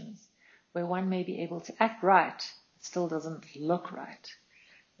situations where one may be able to act right, but still doesn't look right.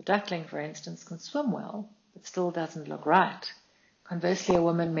 The duckling, for instance, can swim well, but still doesn't look right. Conversely, a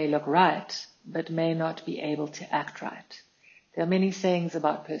woman may look right, but may not be able to act right. There are many sayings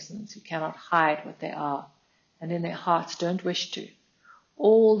about persons who cannot hide what they are, and in their hearts don't wish to.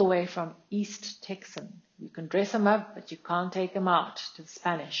 All the way from East Texan, you can dress them up, but you can't take them out, to the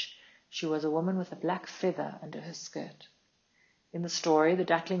Spanish. She was a woman with a black feather under her skirt. In the story, the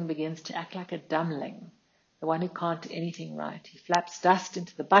duckling begins to act like a dumbling, the one who can't do anything right. He flaps dust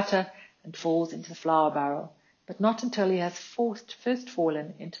into the butter and falls into the flour barrel, but not until he has first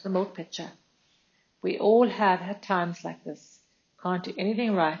fallen into the milk pitcher. We all have had times like this. Can't do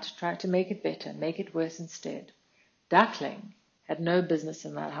anything right, try to make it better, make it worse instead. Duckling had no business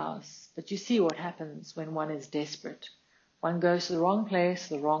in that house, but you see what happens when one is desperate. One goes to the wrong place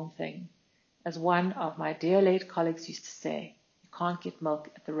for the wrong thing. As one of my dear late colleagues used to say, you can't get milk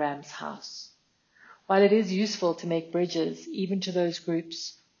at the ram's house. While it is useful to make bridges, even to those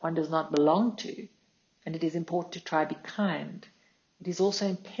groups one does not belong to, and it is important to try to be kind, it is also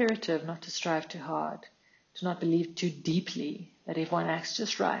imperative not to strive too hard, to not believe too deeply that if one acts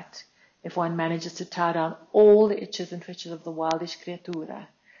just right, if one manages to tie down all the itches and twitches of the wildish creatura,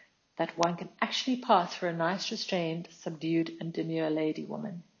 that one can actually pass for a nice, restrained, subdued, and demure lady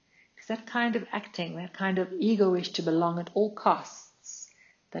woman. It's that kind of acting, that kind of ego wish to belong at all costs,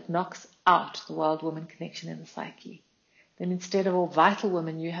 that knocks out the wild woman connection in the psyche. Then instead of a vital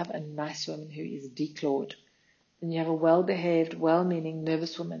woman, you have a nice woman who is declawed. Then you have a well-behaved, well-meaning,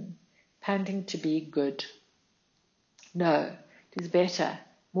 nervous woman, panting to be good. No, it is better,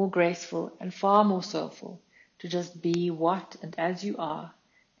 more graceful, and far more soulful to just be what and as you are,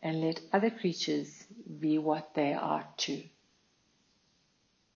 and let other creatures be what they are too.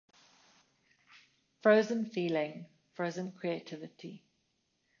 Frozen feeling, frozen creativity.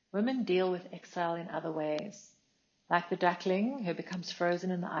 Women deal with exile in other ways. Like the duckling who becomes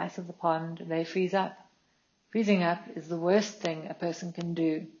frozen in the ice of the pond, they freeze up. Freezing up is the worst thing a person can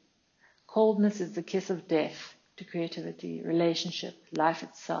do. Coldness is the kiss of death to creativity, relationship, life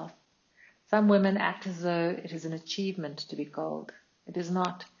itself. Some women act as though it is an achievement to be cold. It is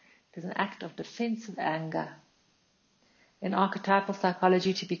not. It is an act of defensive anger. In archetypal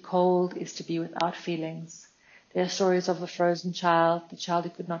psychology, to be cold is to be without feelings. There are stories of the frozen child, the child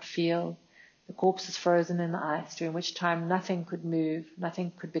who could not feel, the corpse is frozen in the ice, during which time nothing could move,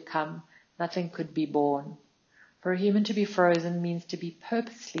 nothing could become, nothing could be born. For a human to be frozen means to be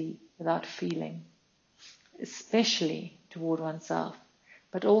purposely without feeling, especially toward oneself,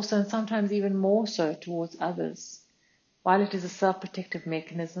 but also and sometimes even more so towards others. While it is a self-protective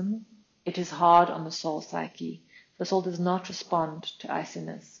mechanism, it is hard on the soul psyche, The soul does not respond to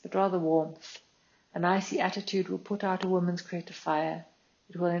iciness, but rather warmth. An icy attitude will put out a woman's creative fire.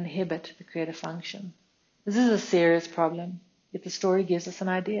 It will inhibit the creative function. This is a serious problem, yet the story gives us an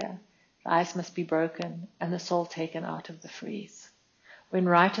idea. The ice must be broken and the soul taken out of the freeze. When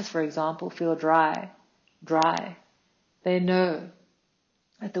writers, for example, feel dry, they know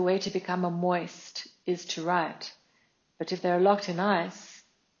that the way to become a moist is to write. But if they are locked in ice,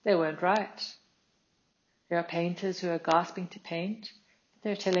 they won't write. There are painters who are gasping to paint.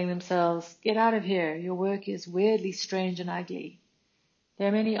 They're telling themselves, get out of here, your work is weirdly strange and ugly. There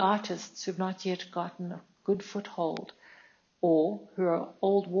are many artists who have not yet gotten a good foothold, or who are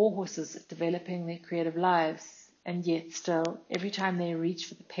old warhorses developing their creative lives, and yet still, every time they reach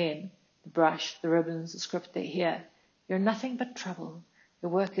for the pen, the brush, the ribbons, the script they hear, you're nothing but trouble. Your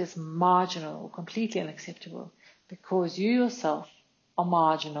work is marginal or completely unacceptable because you yourself are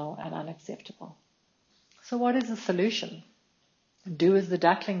marginal and unacceptable. So what is the solution? Do as the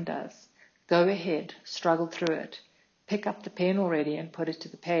duckling does. Go ahead, struggle through it. Pick up the pen already and put it to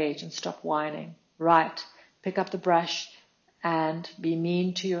the page and stop whining. Write. Pick up the brush and be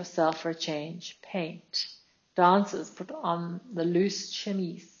mean to yourself for a change. Paint. Dancers, put on the loose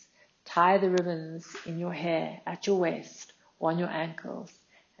chemise. Tie the ribbons in your hair, at your waist, or on your ankles,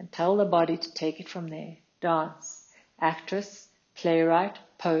 and tell the body to take it from there. Dance. Actress, playwright,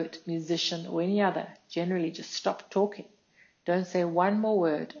 poet, musician, or any other, generally just stop talking. Don't say one more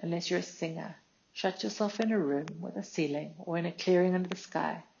word unless you're a singer. Shut yourself in a room with a ceiling or in a clearing under the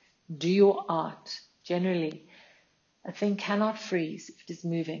sky. Do your art. Generally, a thing cannot freeze if it is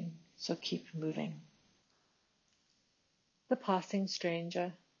moving, so keep moving. The passing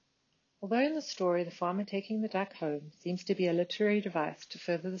stranger. Although in the story the farmer taking the duck home seems to be a literary device to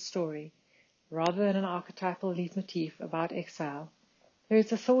further the story, rather than an archetypal leitmotif about exile, there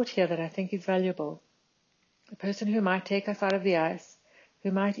is a thought here that I think is valuable. A person who might take us out of the ice,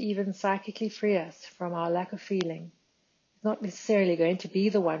 who might even psychically free us from our lack of feeling, is not necessarily going to be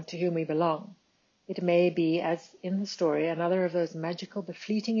the one to whom we belong. It may be, as in the story, another of those magical but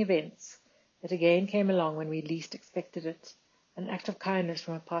fleeting events that again came along when we least expected it, an act of kindness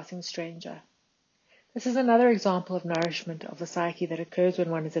from a passing stranger. This is another example of nourishment of the psyche that occurs when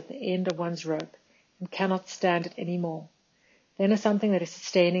one is at the end of one's rope and cannot stand it any more. Then something that is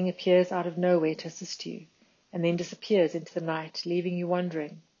sustaining appears out of nowhere to assist you, and then disappears into the night, leaving you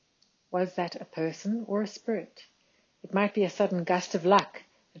wondering, was that a person or a spirit? It might be a sudden gust of luck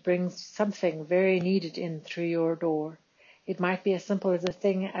that brings something very needed in through your door. It might be as simple as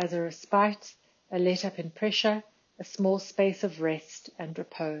a respite, a let-up in pressure, a small space of rest and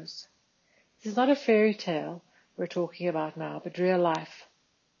repose. This is not a fairy tale we're talking about now, but real life.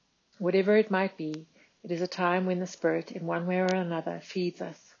 Whatever it might be, it is a time when the spirit, in one way or another, feeds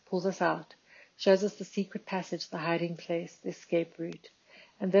us, pulls us out, shows us the secret passage, the hiding place, the escape route.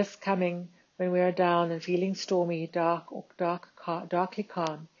 And this coming when we are down and feeling stormy, darkly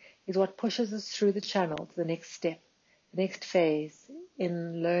calm, is what pushes us through the channel to the next step, the next phase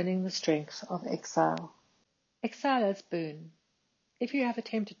in learning the strength of exile. Exile as boon. If you have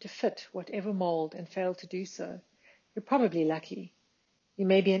attempted to fit whatever mold and failed to do so, you're probably lucky. You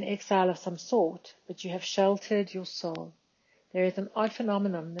may be an exile of some sort, but you have sheltered your soul. There is an odd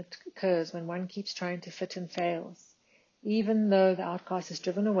phenomenon that occurs when one keeps trying to fit and fails. Even though the outcast is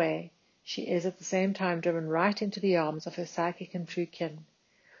driven away, she is at the same time driven right into the arms of her psychic and true kin.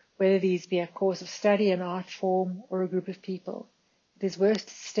 Whether these be a course of study, an art form, or a group of people, it is worse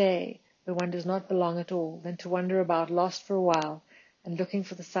to stay where one does not belong at all than to wander about lost for a while and looking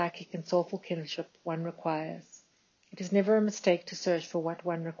for the psychic and soulful kinship one requires. It is never a mistake to search for what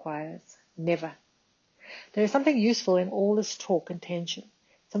one requires. Never. There is something useful in all this talk and tension.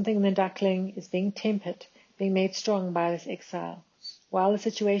 Something in the duckling is being tempered, being made strong by this exile. While the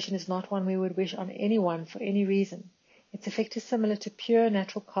situation is not one we would wish on anyone for any reason, its effect is similar to pure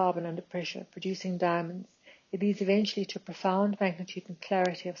natural carbon under pressure, producing diamonds. It leads eventually to profound magnitude and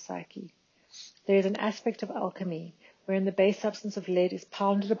clarity of psyche. There is an aspect of alchemy, wherein the base substance of lead is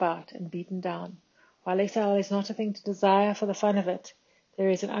pounded about and beaten down. While exile is not a thing to desire for the fun of it, there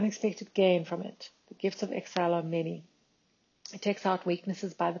is an unexpected gain from it. The gifts of exile are many. It takes out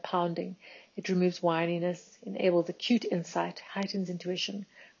weaknesses by the pounding. It removes whininess, enables acute insight, heightens intuition,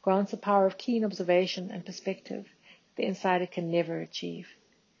 grants the power of keen observation and perspective that the insider can never achieve.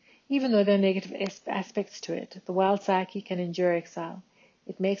 Even though there are negative aspects to it, the wild psyche can endure exile.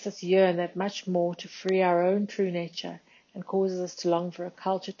 It makes us yearn that much more to free our own true nature and causes us to long for a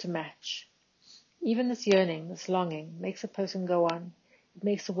culture to match. Even this yearning, this longing, makes a person go on. It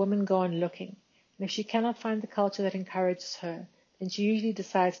makes a woman go on looking, and if she cannot find the culture that encourages her, then she usually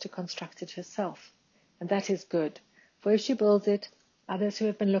decides to construct it herself. And that is good, For if she builds it, others who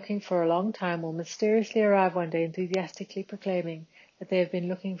have been looking for a long time will mysteriously arrive one day enthusiastically proclaiming that they have been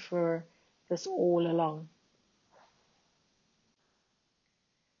looking for this all along.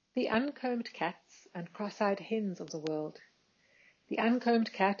 The uncombed cats and cross-eyed hens of the world. The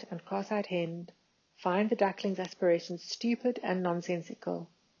uncombed cat and cross-eyed hen find the duckling's aspirations stupid and nonsensical,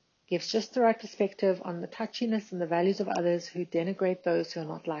 gives just the right perspective on the touchiness and the values of others who denigrate those who are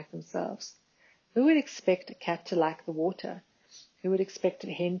not like themselves. Who would expect a cat to like the water? Who would expect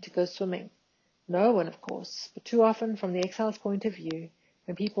a hen to go swimming? No one, of course, but too often from the exile's point of view,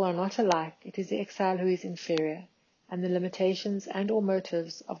 when people are not alike, it is the exile who is inferior, and the limitations and or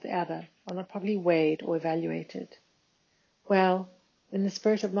motives of the other are not properly weighed or evaluated. Well, in the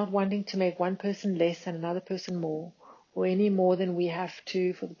spirit of not wanting to make one person less and another person more, or any more than we have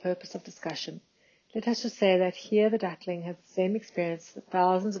to for the purpose of discussion, let us just say that here the duckling has the same experience that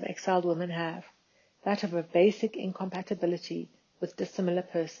thousands of exiled women have, that of a basic incompatibility with dissimilar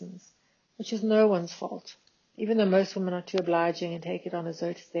persons, which is no one's fault, even though most women are too obliging and take it on as though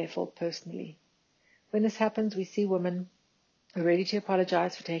it is their fault personally. When this happens, we see women who are ready to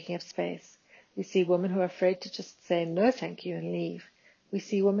apologize for taking up space. We see women who are afraid to just say no thank you and leave. We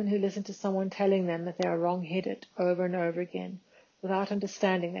see women who listen to someone telling them that they are wrong-headed over and over again, without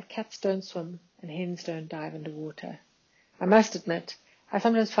understanding that cats don't swim and hens don't dive under water. I must admit, I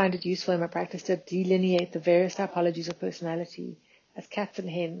sometimes find it useful in my practice to delineate the various typologies of personality as cats and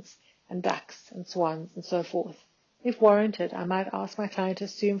hens, and ducks and swans and so forth. If warranted, I might ask my client to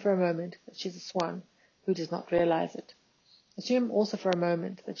assume for a moment that she is a swan who does not realize it. Assume also for a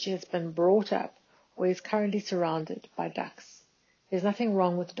moment that she has been brought up or is currently surrounded by ducks. There's nothing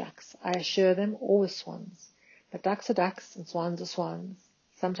wrong with ducks, I assure them, or with swans. But ducks are ducks and swans are swans.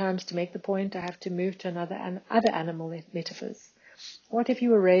 Sometimes to make the point, I have to move to other animal metaphors. What if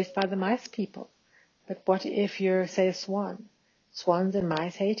you were raised by the mice people? But what if you're, say, a swan? Swans and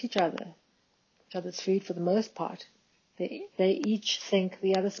mice hate each other's food for the most part. They each think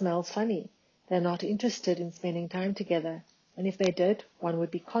the other smells funny. They're not interested in spending time together, and if they did, one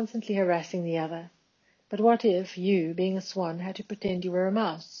would be constantly harassing the other. But what if you, being a swan, had to pretend you were a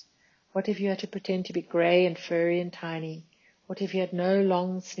mouse? What if you had to pretend to be grey and furry and tiny? What if you had no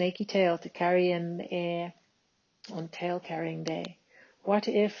long, snaky tail to carry in the air on tail-carrying day? What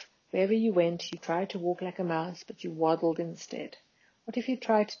if, wherever you went, you tried to walk like a mouse, but you waddled instead? What if you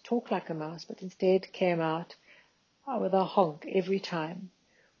tried to talk like a mouse, but instead came out with a honk every time?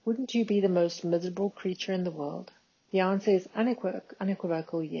 Wouldn't you be the most miserable creature in the world? The answer is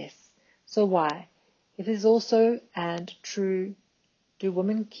unequivocal yes. So why, if it is also and true, do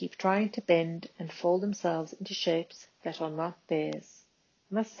women keep trying to bend and fold themselves into shapes that are not theirs?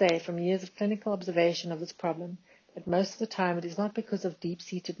 I must say, from years of clinical observation of this problem, that most of the time it is not because of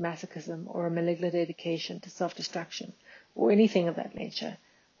deep-seated masochism or a malignant dedication to self-destruction or anything of that nature.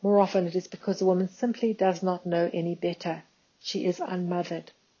 More often it is because the woman simply does not know any better. She is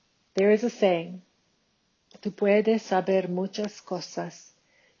unmothered. There is a saying, "Tú puedes saber muchas cosas."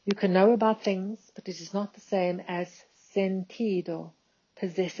 You can know about things, but it is not the same as sentido,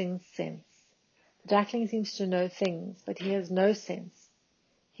 possessing sense. The duckling seems to know things, but he has no sense.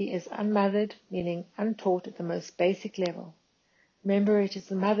 He is unmothered, meaning untaught at the most basic level. Remember, it is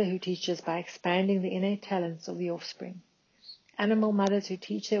the mother who teaches by expanding the innate talents of the offspring. Animal mothers who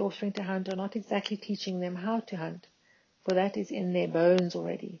teach their offspring to hunt are not exactly teaching them how to hunt, for that is in their bones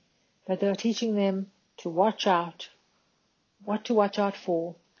already, but they are teaching them to watch out, what to watch out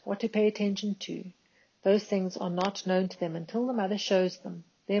for, what to pay attention to. Those things are not known to them until the mother shows them,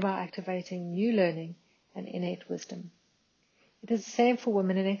 thereby activating new learning and innate wisdom. It is the same for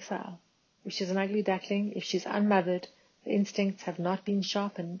women in exile. If she is an ugly duckling, if she is unmothered, the instincts have not been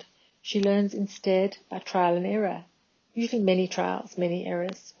sharpened. She learns instead by trial and error. Usually many trials, many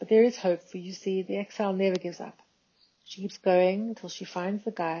errors, but there is hope, for you see, the exile never gives up. She keeps going until she finds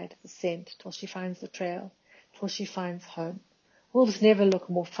the guide, the scent, till she finds the trail, till she finds home. Wolves never look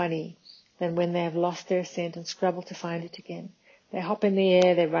more funny than when they have lost their scent and scrabble to find it again. They hop in the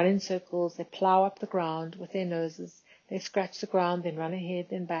air, they run in circles, they plough up the ground with their noses, they scratch the ground, then run ahead,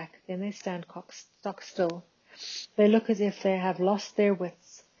 then back, then they stand stock still. They look as if they have lost their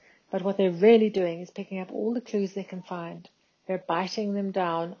wits, but what they're really doing is picking up all the clues they can find. They're biting them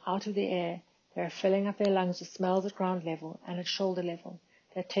down out of the air. They're filling up their lungs with smells at ground level and at shoulder level.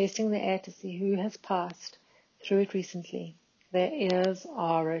 They're tasting the air to see who has passed through it recently. Their ears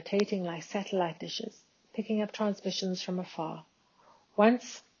are rotating like satellite dishes, picking up transmissions from afar.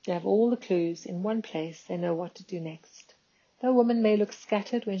 Once they have all the clues in one place, they know what to do next. Though a woman may look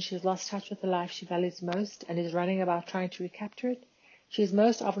scattered when she has lost touch with the life she values most and is running about trying to recapture it, she is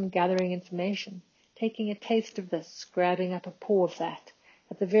most often gathering information, taking a taste of this, grabbing up a paw of that.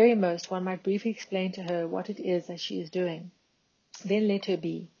 At the very most, one might briefly explain to her what it is that she is doing. Then let her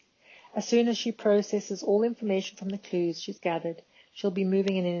be. As soon as she processes all information from the clues she's gathered, she'll be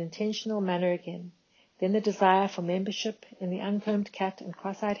moving in an intentional manner again. Then the desire for membership in the Uncombed Cat and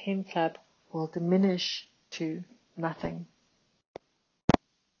Cross-Eyed Hen Club will diminish to nothing.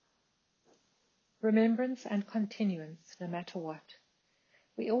 Remembrance and continuance, no matter what.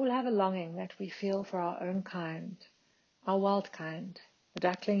 We all have a longing that we feel for our own kind, our wild kind. The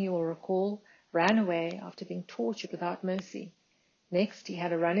duckling, you will recall, ran away after being tortured without mercy. Next, he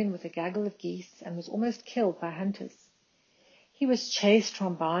had a run-in with a gaggle of geese and was almost killed by hunters. He was chased from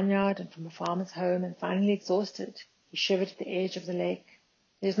a barnyard and from a farmer's home, and finally exhausted, he shivered at the edge of the lake.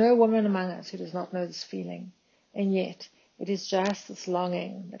 There is no woman among us who does not know this feeling, and yet it is just this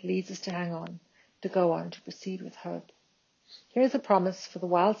longing that leads us to hang on, to go on, to proceed with hope. Here is a promise for the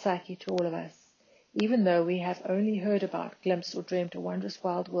wild psyche to all of us. Even though we have only heard about, glimpsed, or dreamt a wondrous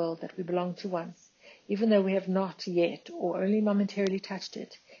wild world that we belonged to once, even though we have not yet or only momentarily touched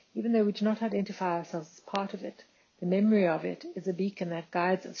it, even though we do not identify ourselves as part of it, the memory of it is a beacon that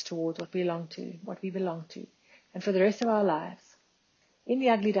guides us towards what we belong to, and for the rest of our lives. In the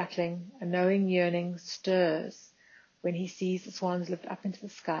ugly duckling, a knowing yearning stirs when he sees the swans lift up into the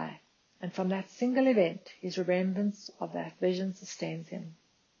sky, and from that single event, his remembrance of that vision sustains him.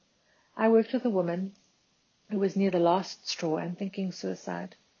 I worked with a woman who was near the last straw and thinking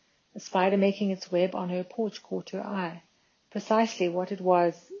suicide. A spider making its web on her porch caught her eye. Precisely what it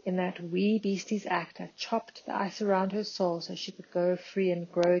was in that wee beastie's act had chopped the ice around her soul so she could go free and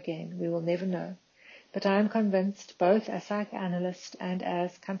grow again, we will never know. But I am convinced, both as psychoanalyst and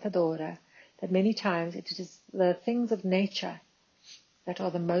as cantadora, that many times it is the things of nature that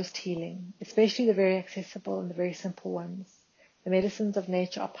are the most healing, especially the very accessible and the very simple ones. The medicines of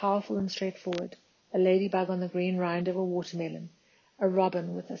nature are powerful and straightforward. A ladybug on the green rind of a watermelon, a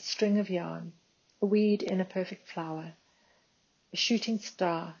robin with a string of yarn, a weed in a perfect flower, a shooting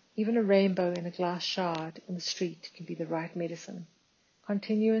star, even a rainbow in a glass shard in the street can be the right medicine.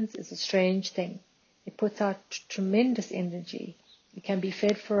 Continuance is a strange thing. It puts out tremendous energy. It can be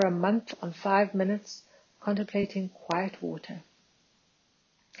fed for a month on 5 minutes contemplating quiet water.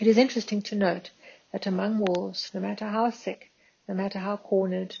 It is interesting to note that among wolves, no matter how sick, no matter how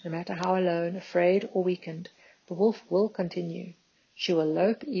cornered, no matter how alone, afraid, or weakened, the wolf will continue. She will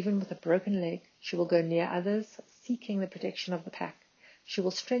lope even with a broken leg. She will go near others, seeking the protection of the pack. She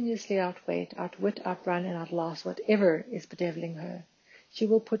will strenuously outwit, outrun, and outlast whatever is bedeviling her. She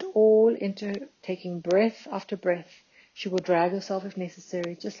will put all into taking breath after breath. She will drag herself if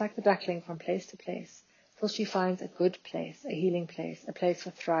necessary, just like the duckling, from place to place, till she finds a good place, a healing place, a place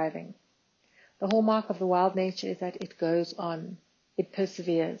for thriving. The hallmark of the wild nature is that it goes on. It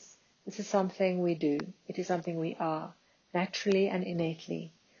perseveres. This is something we do. It is something we are, naturally and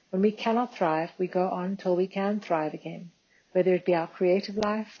innately. When we cannot thrive, we go on till we can thrive again, whether it be our creative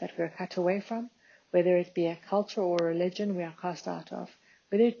life that we are cut away from, whether it be a culture or a religion we are cast out of,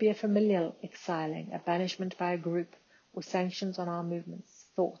 whether it be a familial exiling, a banishment by a group, or sanctions on our movements,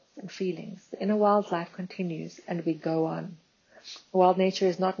 thoughts, and feelings. The inner wild life continues, and we go on. Wild nature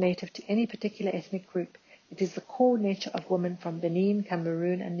is not native to any particular ethnic group. It is the core nature of women from Benin,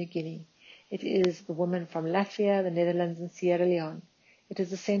 Cameroon, and New Guinea. It is the woman from Latvia, the Netherlands, and Sierra Leone. It is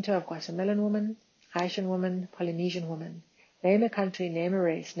the center of Guatemalan woman, Haitian woman, Polynesian woman. Name a country, name a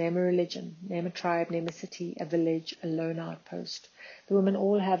race, name a religion, name a tribe, name a city, a village, a lone outpost. The women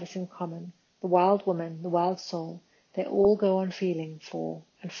all have this in common. The wild woman, the wild soul, they all go on feeling for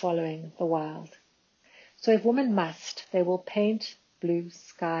and following the wild. So if women must, they will paint blue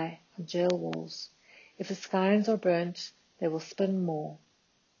sky on jail walls. If the skeins are burnt, they will spin more.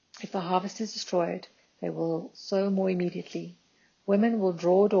 If the harvest is destroyed, they will sow more immediately. Women will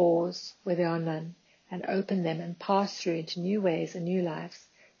draw doors where there are none, and open them and pass through into new ways and new lives,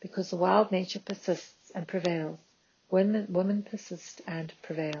 because the wild nature persists and prevails. Women persist and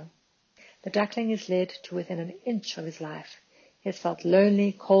prevail. The duckling is led to within an inch of his life. He has felt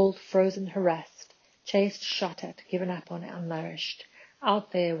lonely, cold, frozen, harassed, chased, shot at, given up on, unnourished,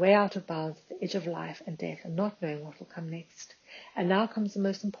 out there, way out of bounds, at the edge of life and death, and not knowing what will come next. And now comes the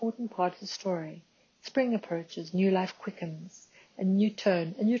most important part of the story. Spring approaches, new life quickens, a new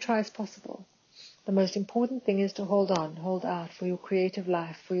turn, a new try is possible. The most important thing is to hold on, hold out for your creative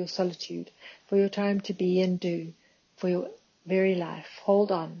life, for your solitude, for your time to be and do, for your very life.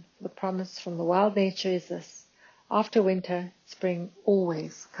 Hold on. The promise from the wild nature is this: after winter, spring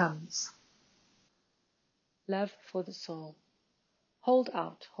always comes. Love for the soul. Hold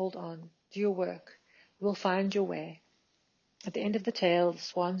out, hold on, do your work. You will find your way. At the end of the tale, the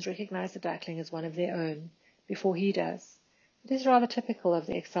swans recognize the duckling as one of their own, before he does. It is rather typical of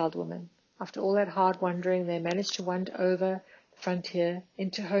the exiled woman. After all that hard wandering, they manage to wander over the frontier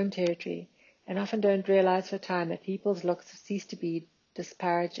into home territory, and often don't realize for a time that people's looks have ceased to be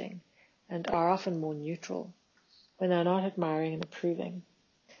disparaging, and are often more neutral, when they are not admiring and approving.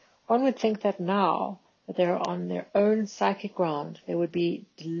 One would think that now that they are on their own psychic ground, they would be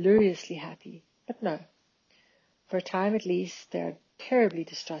deliriously happy, but no. For a time at least, they are terribly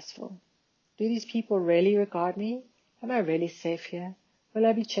distrustful. Do these people really regard me? Am I really safe here? Will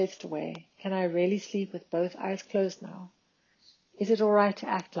I be chased away? Can I really sleep with both eyes closed now? Is it all right to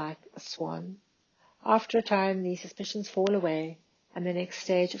act like a swan? After a time, these suspicions fall away, and the next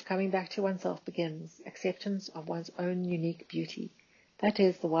stage of coming back to oneself begins, acceptance of one's own unique beauty. That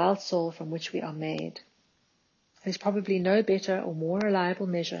is the wild soul from which we are made. There is probably no better or more reliable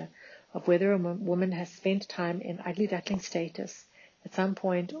measure of whether a woman has spent time in ugly duckling status at some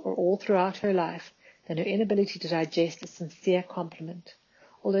point or all throughout her life than her inability to digest a sincere compliment.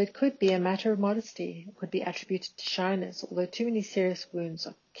 Although it could be a matter of modesty, it could be attributed to shyness, although too many serious wounds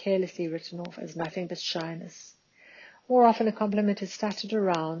are carelessly written off as nothing but shyness. More often a compliment is stuttered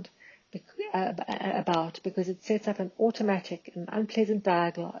around about because it sets up an automatic and unpleasant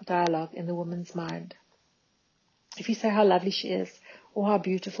dialogue in the woman's mind. If you say how lovely she is, or how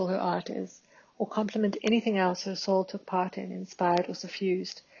beautiful her art is, or compliment anything else her soul took part in, inspired or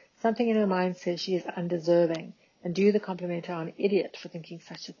suffused, something in her mind says she is undeserving, and you, the complimenter, are an idiot for thinking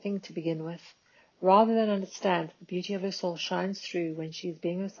such a thing to begin with. Rather than understand that the beauty of her soul shines through when she is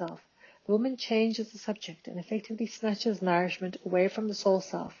being herself, the woman changes the subject and effectively snatches nourishment away from the soul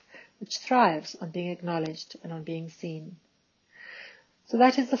self, which thrives on being acknowledged and on being seen. So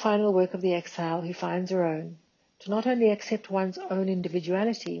that is the final work of the exile who finds her own, to not only accept one's own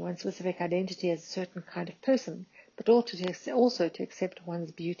individuality, one's specific identity as a certain kind of person, but also to accept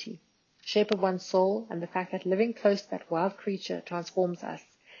one's beauty, shape of one's soul, and the fact that living close to that wild creature transforms us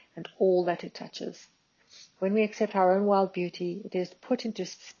and all that it touches. When we accept our own wild beauty, it is put into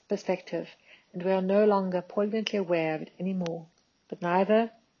perspective, and we are no longer poignantly aware of it anymore. But neither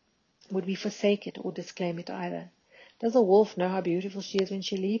would we forsake it or disclaim it either. Does a wolf know how beautiful she is when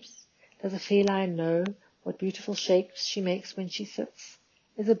she leaps? Does a feline know what beautiful shapes she makes when she sits?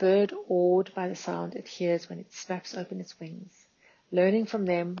 Is a bird awed by the sound it hears when it snaps open its wings? Learning from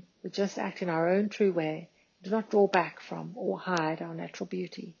them, we just act in our own true way, and do not draw back from or hide our natural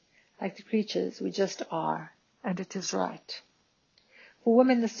beauty. Like the creatures, we just are, and it is right. For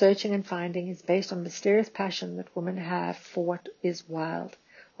women, the searching and finding is based on mysterious passion that women have for what is wild,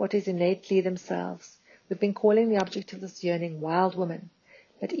 what is innately themselves. We've been calling the object of this yearning wild woman.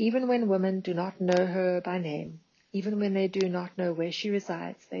 But even when women do not know her by name, even when they do not know where she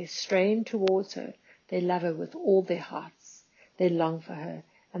resides, they strain towards her, they love her with all their hearts. They long for her,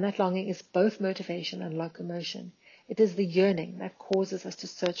 and that longing is both motivation and locomotion. It is the yearning that causes us to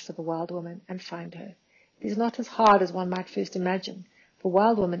search for the wild woman and find her. It is not as hard as one might first imagine, for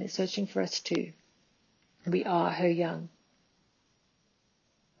wild woman is searching for us too. We are her young.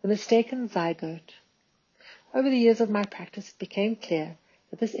 The mistaken zygote. Over the years of my practice, it became clear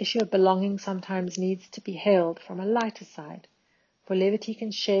that this issue of belonging sometimes needs to be hailed from a lighter side, for levity can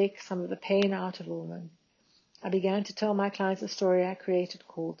shake some of the pain out of a woman. I began to tell my clients a story I created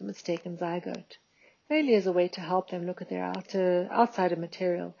called The Mistaken Zygote, mainly as a way to help them look at their outsider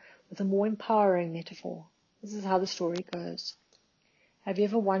material with a more empowering metaphor. This is how the story goes. Have you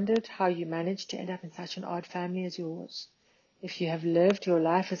ever wondered how you managed to end up in such an odd family as yours? If you have lived your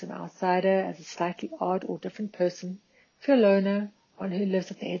life as an outsider, as a slightly odd or different person, if you're a loner, one who lives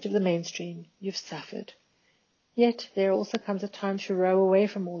at the edge of the mainstream, you've suffered. Yet there also comes a time to row away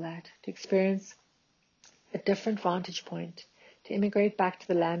from all that, to experience a different vantage point, to immigrate back to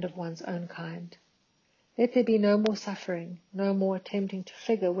the land of one's own kind. Let there be no more suffering, no more attempting to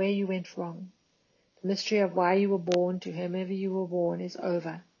figure where you went wrong. The mystery of why you were born to whomever you were born is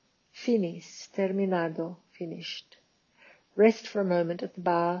over. Finis, terminado, finished. Rest for a moment at the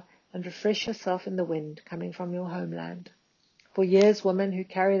bow and refresh yourself in the wind coming from your homeland. For years, women who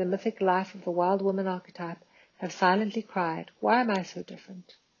carry the mythic life of the wild woman archetype have silently cried, "Why am I so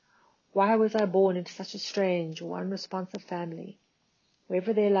different? Why was I born into such a strange or unresponsive family?"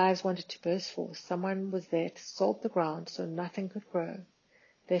 Wherever their lives wanted to burst forth, someone was there to salt the ground so nothing could grow.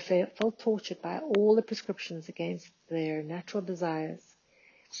 They felt tortured by all the prescriptions against their natural desires.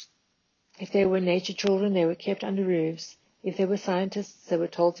 If they were nature children, they were kept under roofs. If they were scientists, they were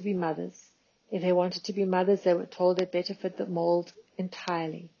told to be mothers. If they wanted to be mothers, they were told they'd better fit the mold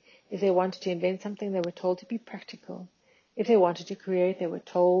entirely. If they wanted to invent something, they were told to be practical. If they wanted to create, they were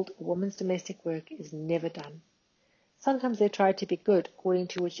told a woman's domestic work is never done. Sometimes they tried to be good according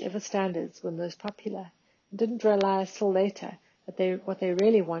to whichever standards were most popular, and didn't realize till later that what they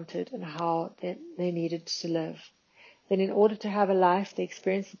really wanted and how they needed to live. Then in order to have a life, they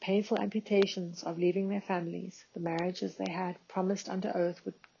experienced the painful amputations of leaving their families, the marriages they had promised under oath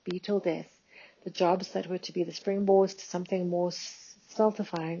would be till death, the jobs that were to be the springboards to something more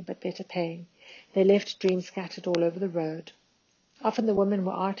stultifying but better paying. They left dreams scattered all over the road. Often the women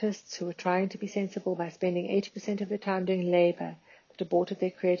were artists who were trying to be sensible by spending 80% of their time doing labor that aborted their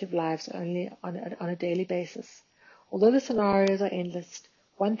creative lives only on a daily basis. Although the scenarios are endless,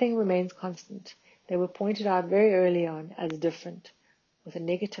 one thing remains constant. They were pointed out very early on as different, with a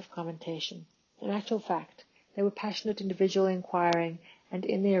negative connotation. In actual fact, they were passionate individual inquiring and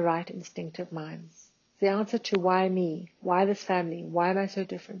in their right instinctive minds. The answer to why me, why this family, why am I so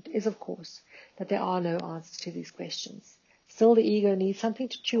different, is of course that there are no answers to these questions. Still, the ego needs something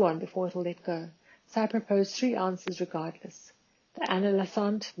to chew on before it will let go. So I propose 3 answers regardless. The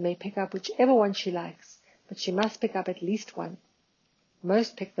adolescent may pick up whichever one she likes, but she must pick up at least one.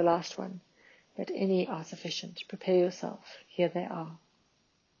 Most pick the last one, but any are sufficient. Prepare yourself. Here they are.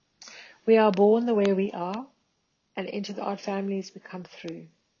 We are born the way we are, and into the odd families we come through.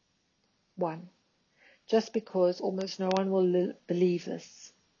 1. Just because almost no one will believe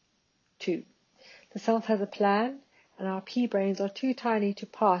this. 2. The self has a plan, and our pea brains are too tiny to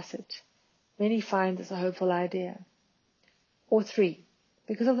pass it. Many find this a hopeful idea. Or 3.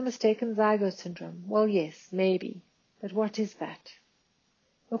 Because of the mistaken zygote syndrome. Well, yes, maybe. But what is that?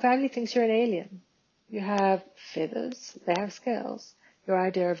 Your family thinks you're an alien. You have feathers, they have scales. Your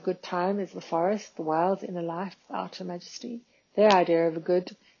idea of good time is the forest, the wilds, inner life, outer majesty. Their idea of a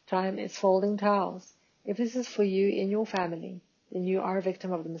good time is folding towels. If this is for you in your family, then you are a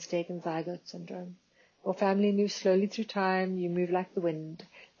victim of the mistaken zygote syndrome. Your family moves slowly through time, you move like the wind.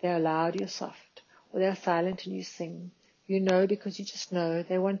 They are loud, you're soft. Or they are silent and you sing. You know because you just know.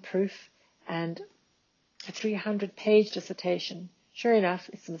 They want proof and a 300-page dissertation. Sure enough,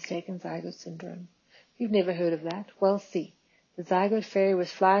 it's the mistaken zygote syndrome. You've never heard of that? Well, see. The zygote fairy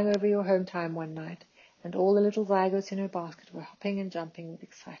was flying over your home time one night, and all the little zygotes in her basket were hopping and jumping with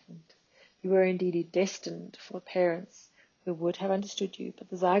excitement. You were indeed destined for parents who would have understood you, but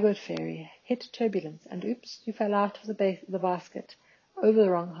the zygote fairy hit turbulence, and oops, you fell out of the basket, over the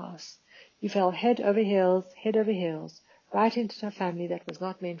wrong house. You fell head over heels, right into a family that was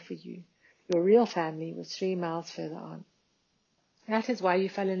not meant for you. Your real family was 3 miles further on. That is why you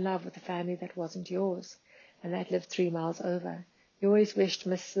fell in love with a family that wasn't yours, and that lived 3 miles over. You always wished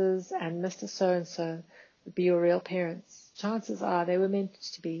Mrs. and Mr. So-and-so would be your real parents. Chances are they were meant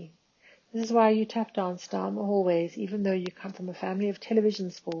to be. This is why you tap dance down the hallways, even though you come from a family of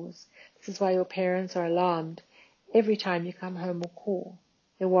television scores. This is why your parents are alarmed every time you come home or call.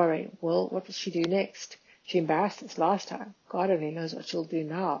 They worry, well, what will she do next? She embarrassed us last time. God only knows what she'll do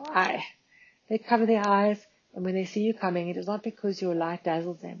now. Aye. They cover their eyes, and when they see you coming, it is not because your light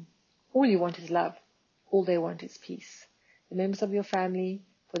dazzles them. All you want is love. All they want is peace. The members of your family,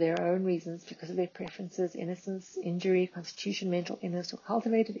 for their own reasons, because of their preferences, innocence, injury, constitution, mental illness, or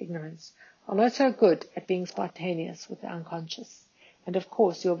cultivated ignorance, are not so good at being spontaneous with the unconscious. And of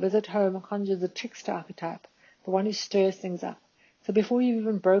course, your visit home conjures the trickster archetype, the one who stirs things up. So before you've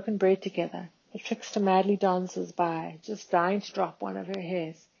even broken bread together, the trickster madly dances by, just dying to drop one of her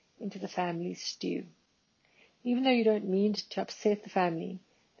hairs into the family's stew. Even though you don't mean to upset the family,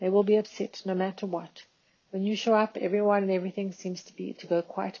 they will be upset no matter what. When you show up, everyone and everything seems to go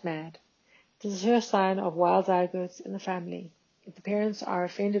quite mad. It is a sure sign of wild zygotes in the family. If the parents are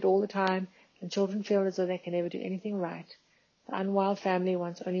offended all the time and children feel as though they can never do anything right, the unwild family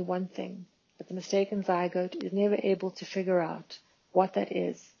wants only one thing, but the mistaken zygote is never able to figure out what that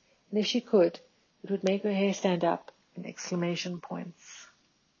is. And if she could, it would make her hair stand up in exclamation points.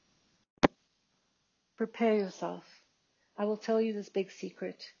 Prepare yourself. I will tell you this big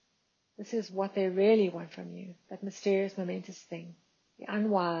secret. This is what they really want from you, that mysterious, momentous thing. The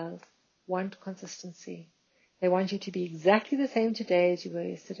unwild want consistency. They want you to be exactly the same today as you were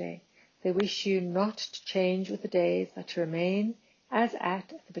yesterday. They wish you not to change with the days, but to remain as at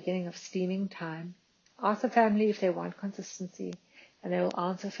the beginning of steaming time. Ask the family if they want consistency, and they will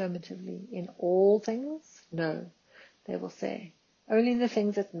answer affirmatively. In all things? No, they will say. Only in the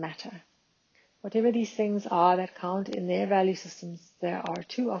things that matter. Whatever these things are that count in their value systems, they are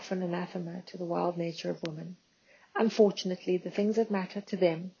too often anathema to the wild nature of woman. Unfortunately, the things that matter to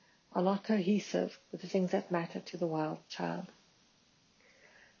them are not cohesive with the things that matter to the wild child.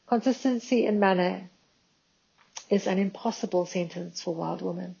 Consistency in manner is an impossible sentence for wild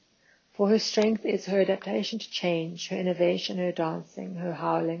woman, for her strength is her adaptation to change, her innovation, her dancing, her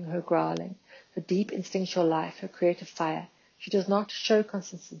howling, her growling, her deep instinctual life, her creative fire. She does not show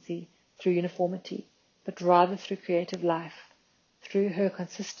consistency through uniformity, but rather through creative life, through her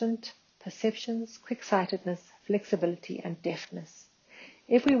consistent perceptions, quick-sightedness, flexibility, and deftness.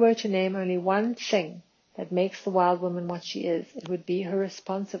 If we were to name only one thing that makes the wild woman what she is, it would be her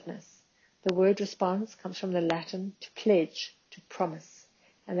responsiveness. The word response comes from the Latin to pledge, to promise,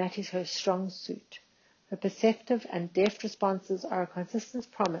 and that is her strong suit. Her perceptive and deft responses are a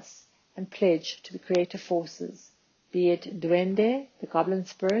consistent promise and pledge to the creative forces, be it duende, the goblin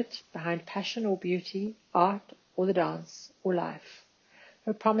spirit behind passion or beauty, art or the dance or life.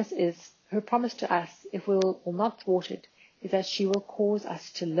 Her promise to us, if we will not thwart it, is that she will cause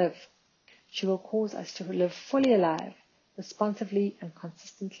us to live. She will cause us to live fully alive, responsively and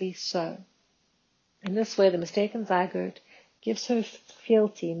consistently so. In this way, the mistaken zygote gives her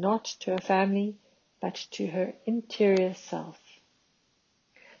fealty not to her family, but to her interior self.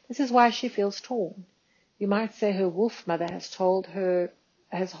 This is why she feels torn. You might say her wolf mother has hold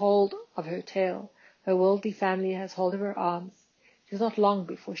of her tail. Her worldly family has hold of her arms. It is not long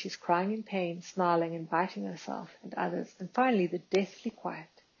before she is crying in pain, snarling and biting herself and others, and finally the deathly quiet.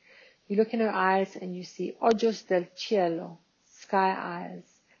 You look in her eyes and you see ojos del cielo, sky eyes,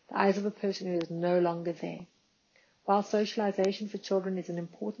 the eyes of a person who is no longer there. While socialization for children is an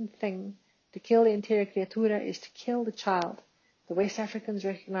important thing, to kill the interior criatura is to kill the child. The West Africans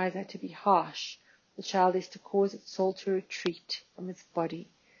recognize that to be harsh. The child is to cause its soul to retreat from its body,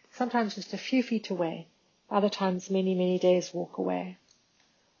 sometimes just a few feet away, other times many, many days walk away.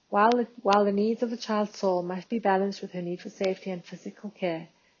 While the needs of the child's soul must be balanced with her need for safety and physical care,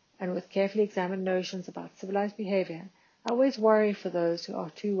 and with carefully examined notions about civilized behavior, I always worry for those who are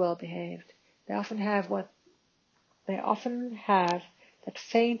too well behaved. They often have that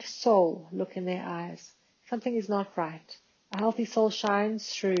faint soul look in their eyes. Something is not right. A healthy soul shines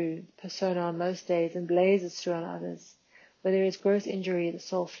through persona on most days and blazes through on others. Where there is gross injury, the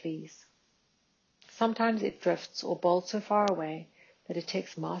soul flees. Sometimes it drifts or bolts so far away that it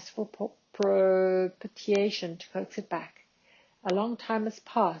takes masterful propitiation to coax it back. A long time must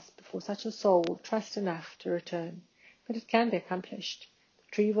pass before such a soul will trust enough to return, but it can be accomplished.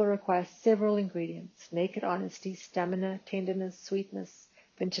 The tree will require several ingredients: naked honesty, stamina, tenderness, sweetness,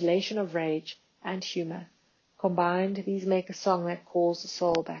 ventilation of rage, and humor. Combined, these make a song that calls the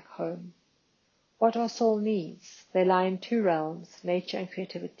soul back home. What are soul needs? They lie in two realms, nature and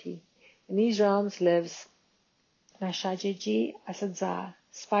creativity. In these realms lives Nashajiji Asadza,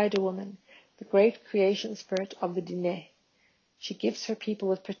 Spider-Woman, the great creation spirit of the Diné. She gives her people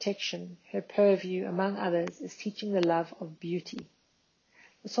with protection. Her purview, among others, is teaching the love of beauty.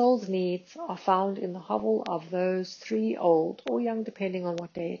 The soul's needs are found in the hovel of those three old, or young depending on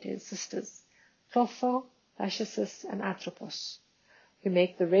what day it is, sisters, Clotho, Lachesis, and Atropos, who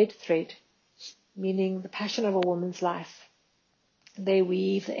make the red thread, meaning the passion of a woman's life. They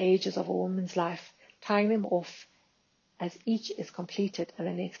weave the ages of a woman's life, tying them off as each is completed and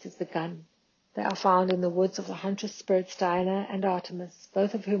the next is begun. They are found in the woods of the huntress spirits Diana and Artemis,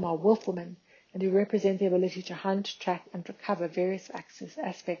 both of whom are wolf-women and who represent the ability to hunt, track, and recover various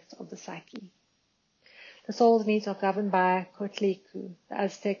aspects of the psyche. The soul's needs are governed by Coatlicue, the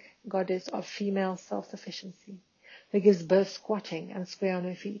Aztec goddess of female self-sufficiency, who gives birth squatting and square on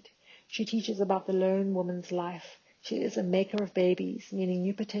her feet. She teaches about the lone woman's life. She is a maker of babies, meaning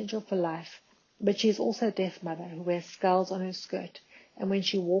new potential for life, but she is also a deaf mother who wears skulls on her skirt, and when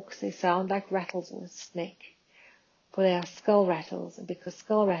she walks they sound like rattles of a snake. For they are skull rattles, and because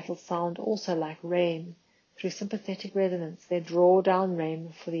skull rattles sound also like rain, through sympathetic resonance they draw down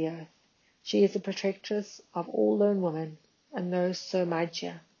rain for the earth. She is the protectress of all lone women, and knows so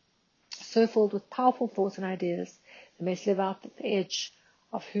magia, so filled with powerful thoughts and ideas, they must live out at the edge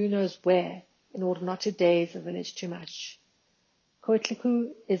of who knows where, in order not to daze the village too much.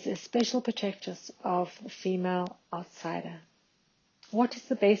 Coatlicue is a special protectress of the female outsider. What is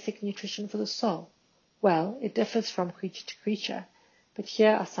the basic nutrition for the soul? Well, it differs from creature to creature, but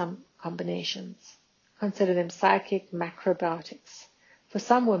here are some combinations. Consider them psychic macrobiotics. For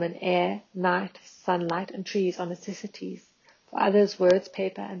some women, air, night, sunlight, and trees are necessities. For others, words,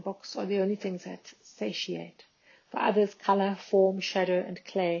 paper, and books are the only things that satiate. For others, color, form, shadow, and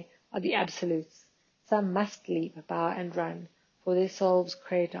clay are the absolutes. Some must leap, bow, and run, for their souls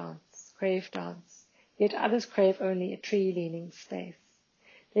crave dance. Yet others crave only a tree-leaning space.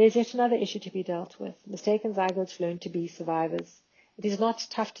 There is yet another issue to be dealt with. Mistaken zygotes learn to be survivors. It is not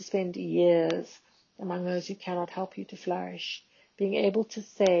tough to spend years among those who cannot help you to flourish. Being able to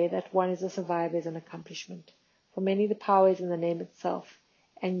say that one is a survivor is an accomplishment. For many, the power is in the name itself,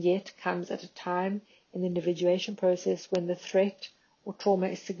 and yet comes at a time in the individuation process when the threat or trauma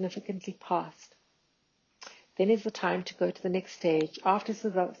is significantly past. Then is the time to go to the next stage after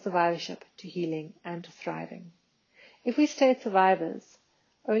survivorship to healing and to thriving. If we stay survivors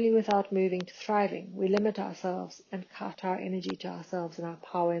only without moving to thriving, we limit ourselves and cut our energy to ourselves and our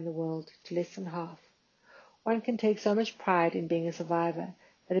power in the world to less than half. One can take so much pride in being a survivor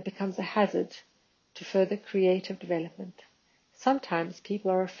that it becomes a hazard to further creative development. Sometimes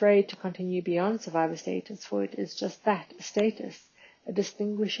people are afraid to continue beyond survivor status, for it is just that, a status, a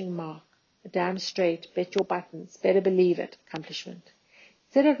distinguishing mark, a damn straight, bet your buttons, better believe it, accomplishment.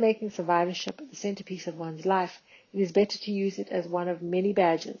 Instead of making survivorship the centerpiece of one's life, it is better to use it as one of many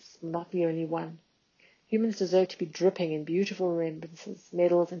badges, not the only one. Humans deserve to be dripping in beautiful remembrances,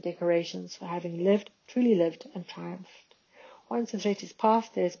 medals, and decorations for having lived, truly lived, and triumphed. Once the threat is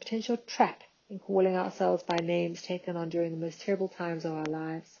past, there is a potential trap in calling ourselves by names taken on during the most terrible times of our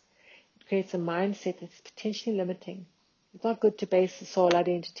lives. It creates a mindset that is potentially limiting. It's not good to base the soul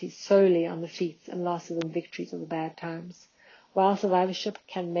identity solely on the feats and losses and victories of the bad times. While survivorship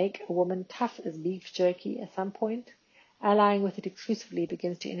can make a woman tough as beef jerky at some point, allying with it exclusively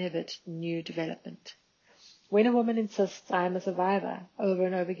begins to inhibit new development. When a woman insists, "I am a survivor," over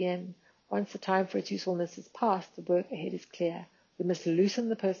and over again, once the time for its usefulness is past, the work ahead is clear. We must loosen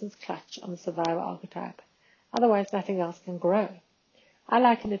the person's clutch on the survivor archetype. Otherwise, nothing else can grow. I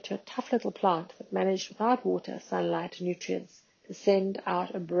liken it to a tough little plant that managed without water, sunlight, and nutrients to send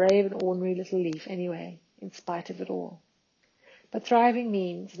out a brave and ordinary little leaf anyway, in spite of it all. But thriving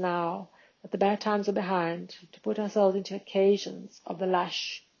means, now that the bad times are behind, to put ourselves into occasions of the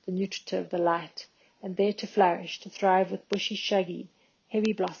lush, the nutritive, the light, and there to flourish, to thrive with bushy, shaggy,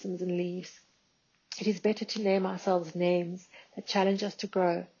 heavy blossoms and leaves. It is better to name ourselves names that challenge us to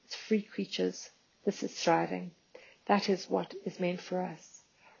grow as free creatures. This is thriving. That is what is meant for us.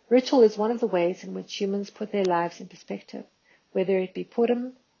 Ritual is one of the ways in which humans put their lives in perspective, whether it be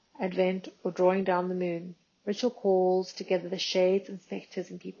Purim, Advent, or drawing down the moon. Ritual calls together the shades and spectres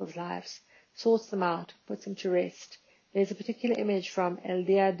in people's lives, sorts them out, puts them to rest. There is a particular image from El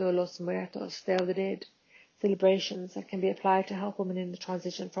Dia de los Muertos, Day of the Dead, celebrations that can be applied to help women in the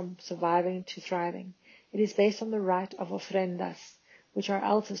transition from surviving to thriving. It is based on the rite of ofrendas, which are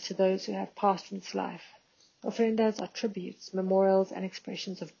altars to those who have passed from this life. Ofrendas are tributes, memorials, and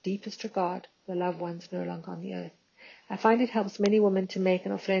expressions of deepest regard for the loved ones no longer on the earth. I find it helps many women to make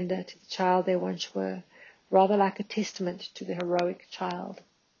an ofrenda to the child they once were, rather like a testament to the heroic child.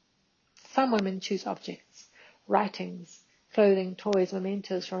 Some women choose objects, writings, clothing, toys,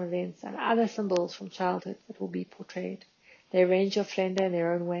 mementos from events, and other symbols from childhood that will be portrayed. They arrange your ofrenda in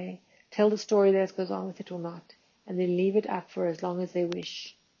their own way, tell the story that goes on with it or not, and then leave it up for as long as they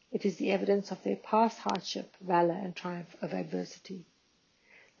wish. It is the evidence of their past hardship, valor, and triumph over adversity.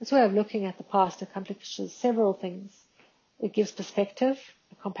 This way of looking at the past accomplishes several things. It gives perspective,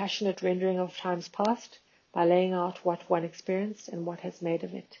 a compassionate rendering of times past, by laying out what one experienced and what has made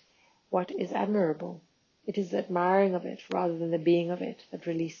of it, what is admirable. It is the admiring of it rather than the being of it that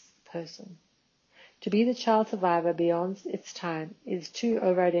releases the person. To be the child survivor beyond its time is to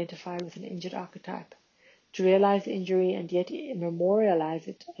over-identify with an injured archetype. To realize the injury and yet memorialize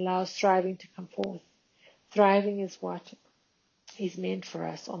it allows thriving to come forth. Thriving is what is meant for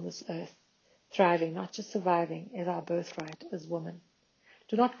us on this earth. Thriving, not just surviving, is our birthright as women.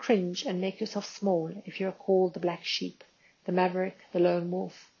 Do not cringe and make yourself small if you are called the black sheep, the maverick, the lone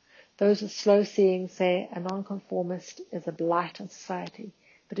wolf. Those with slow seeing say a nonconformist is a blight on society,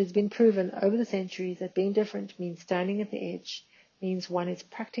 but it has been proven over the centuries that being different means standing at the edge, means one is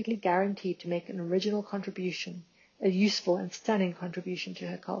practically guaranteed to make an original contribution, a useful and stunning contribution to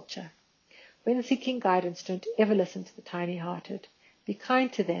her culture. When seeking guidance, don't ever listen to the tiny-hearted. Be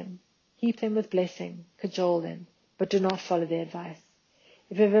kind to them, heap them with blessing, cajole them, but do not follow their advice.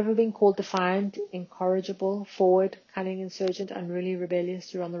 If you've ever been called defiant, incorrigible, forward, cunning, insurgent, unruly,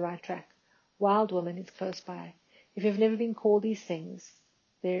 rebellious, you're on the right track. Wild woman is close by. If you've never been called these things,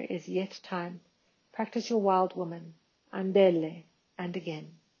 there is yet time. Practice your wild woman, andele, and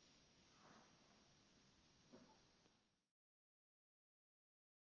again.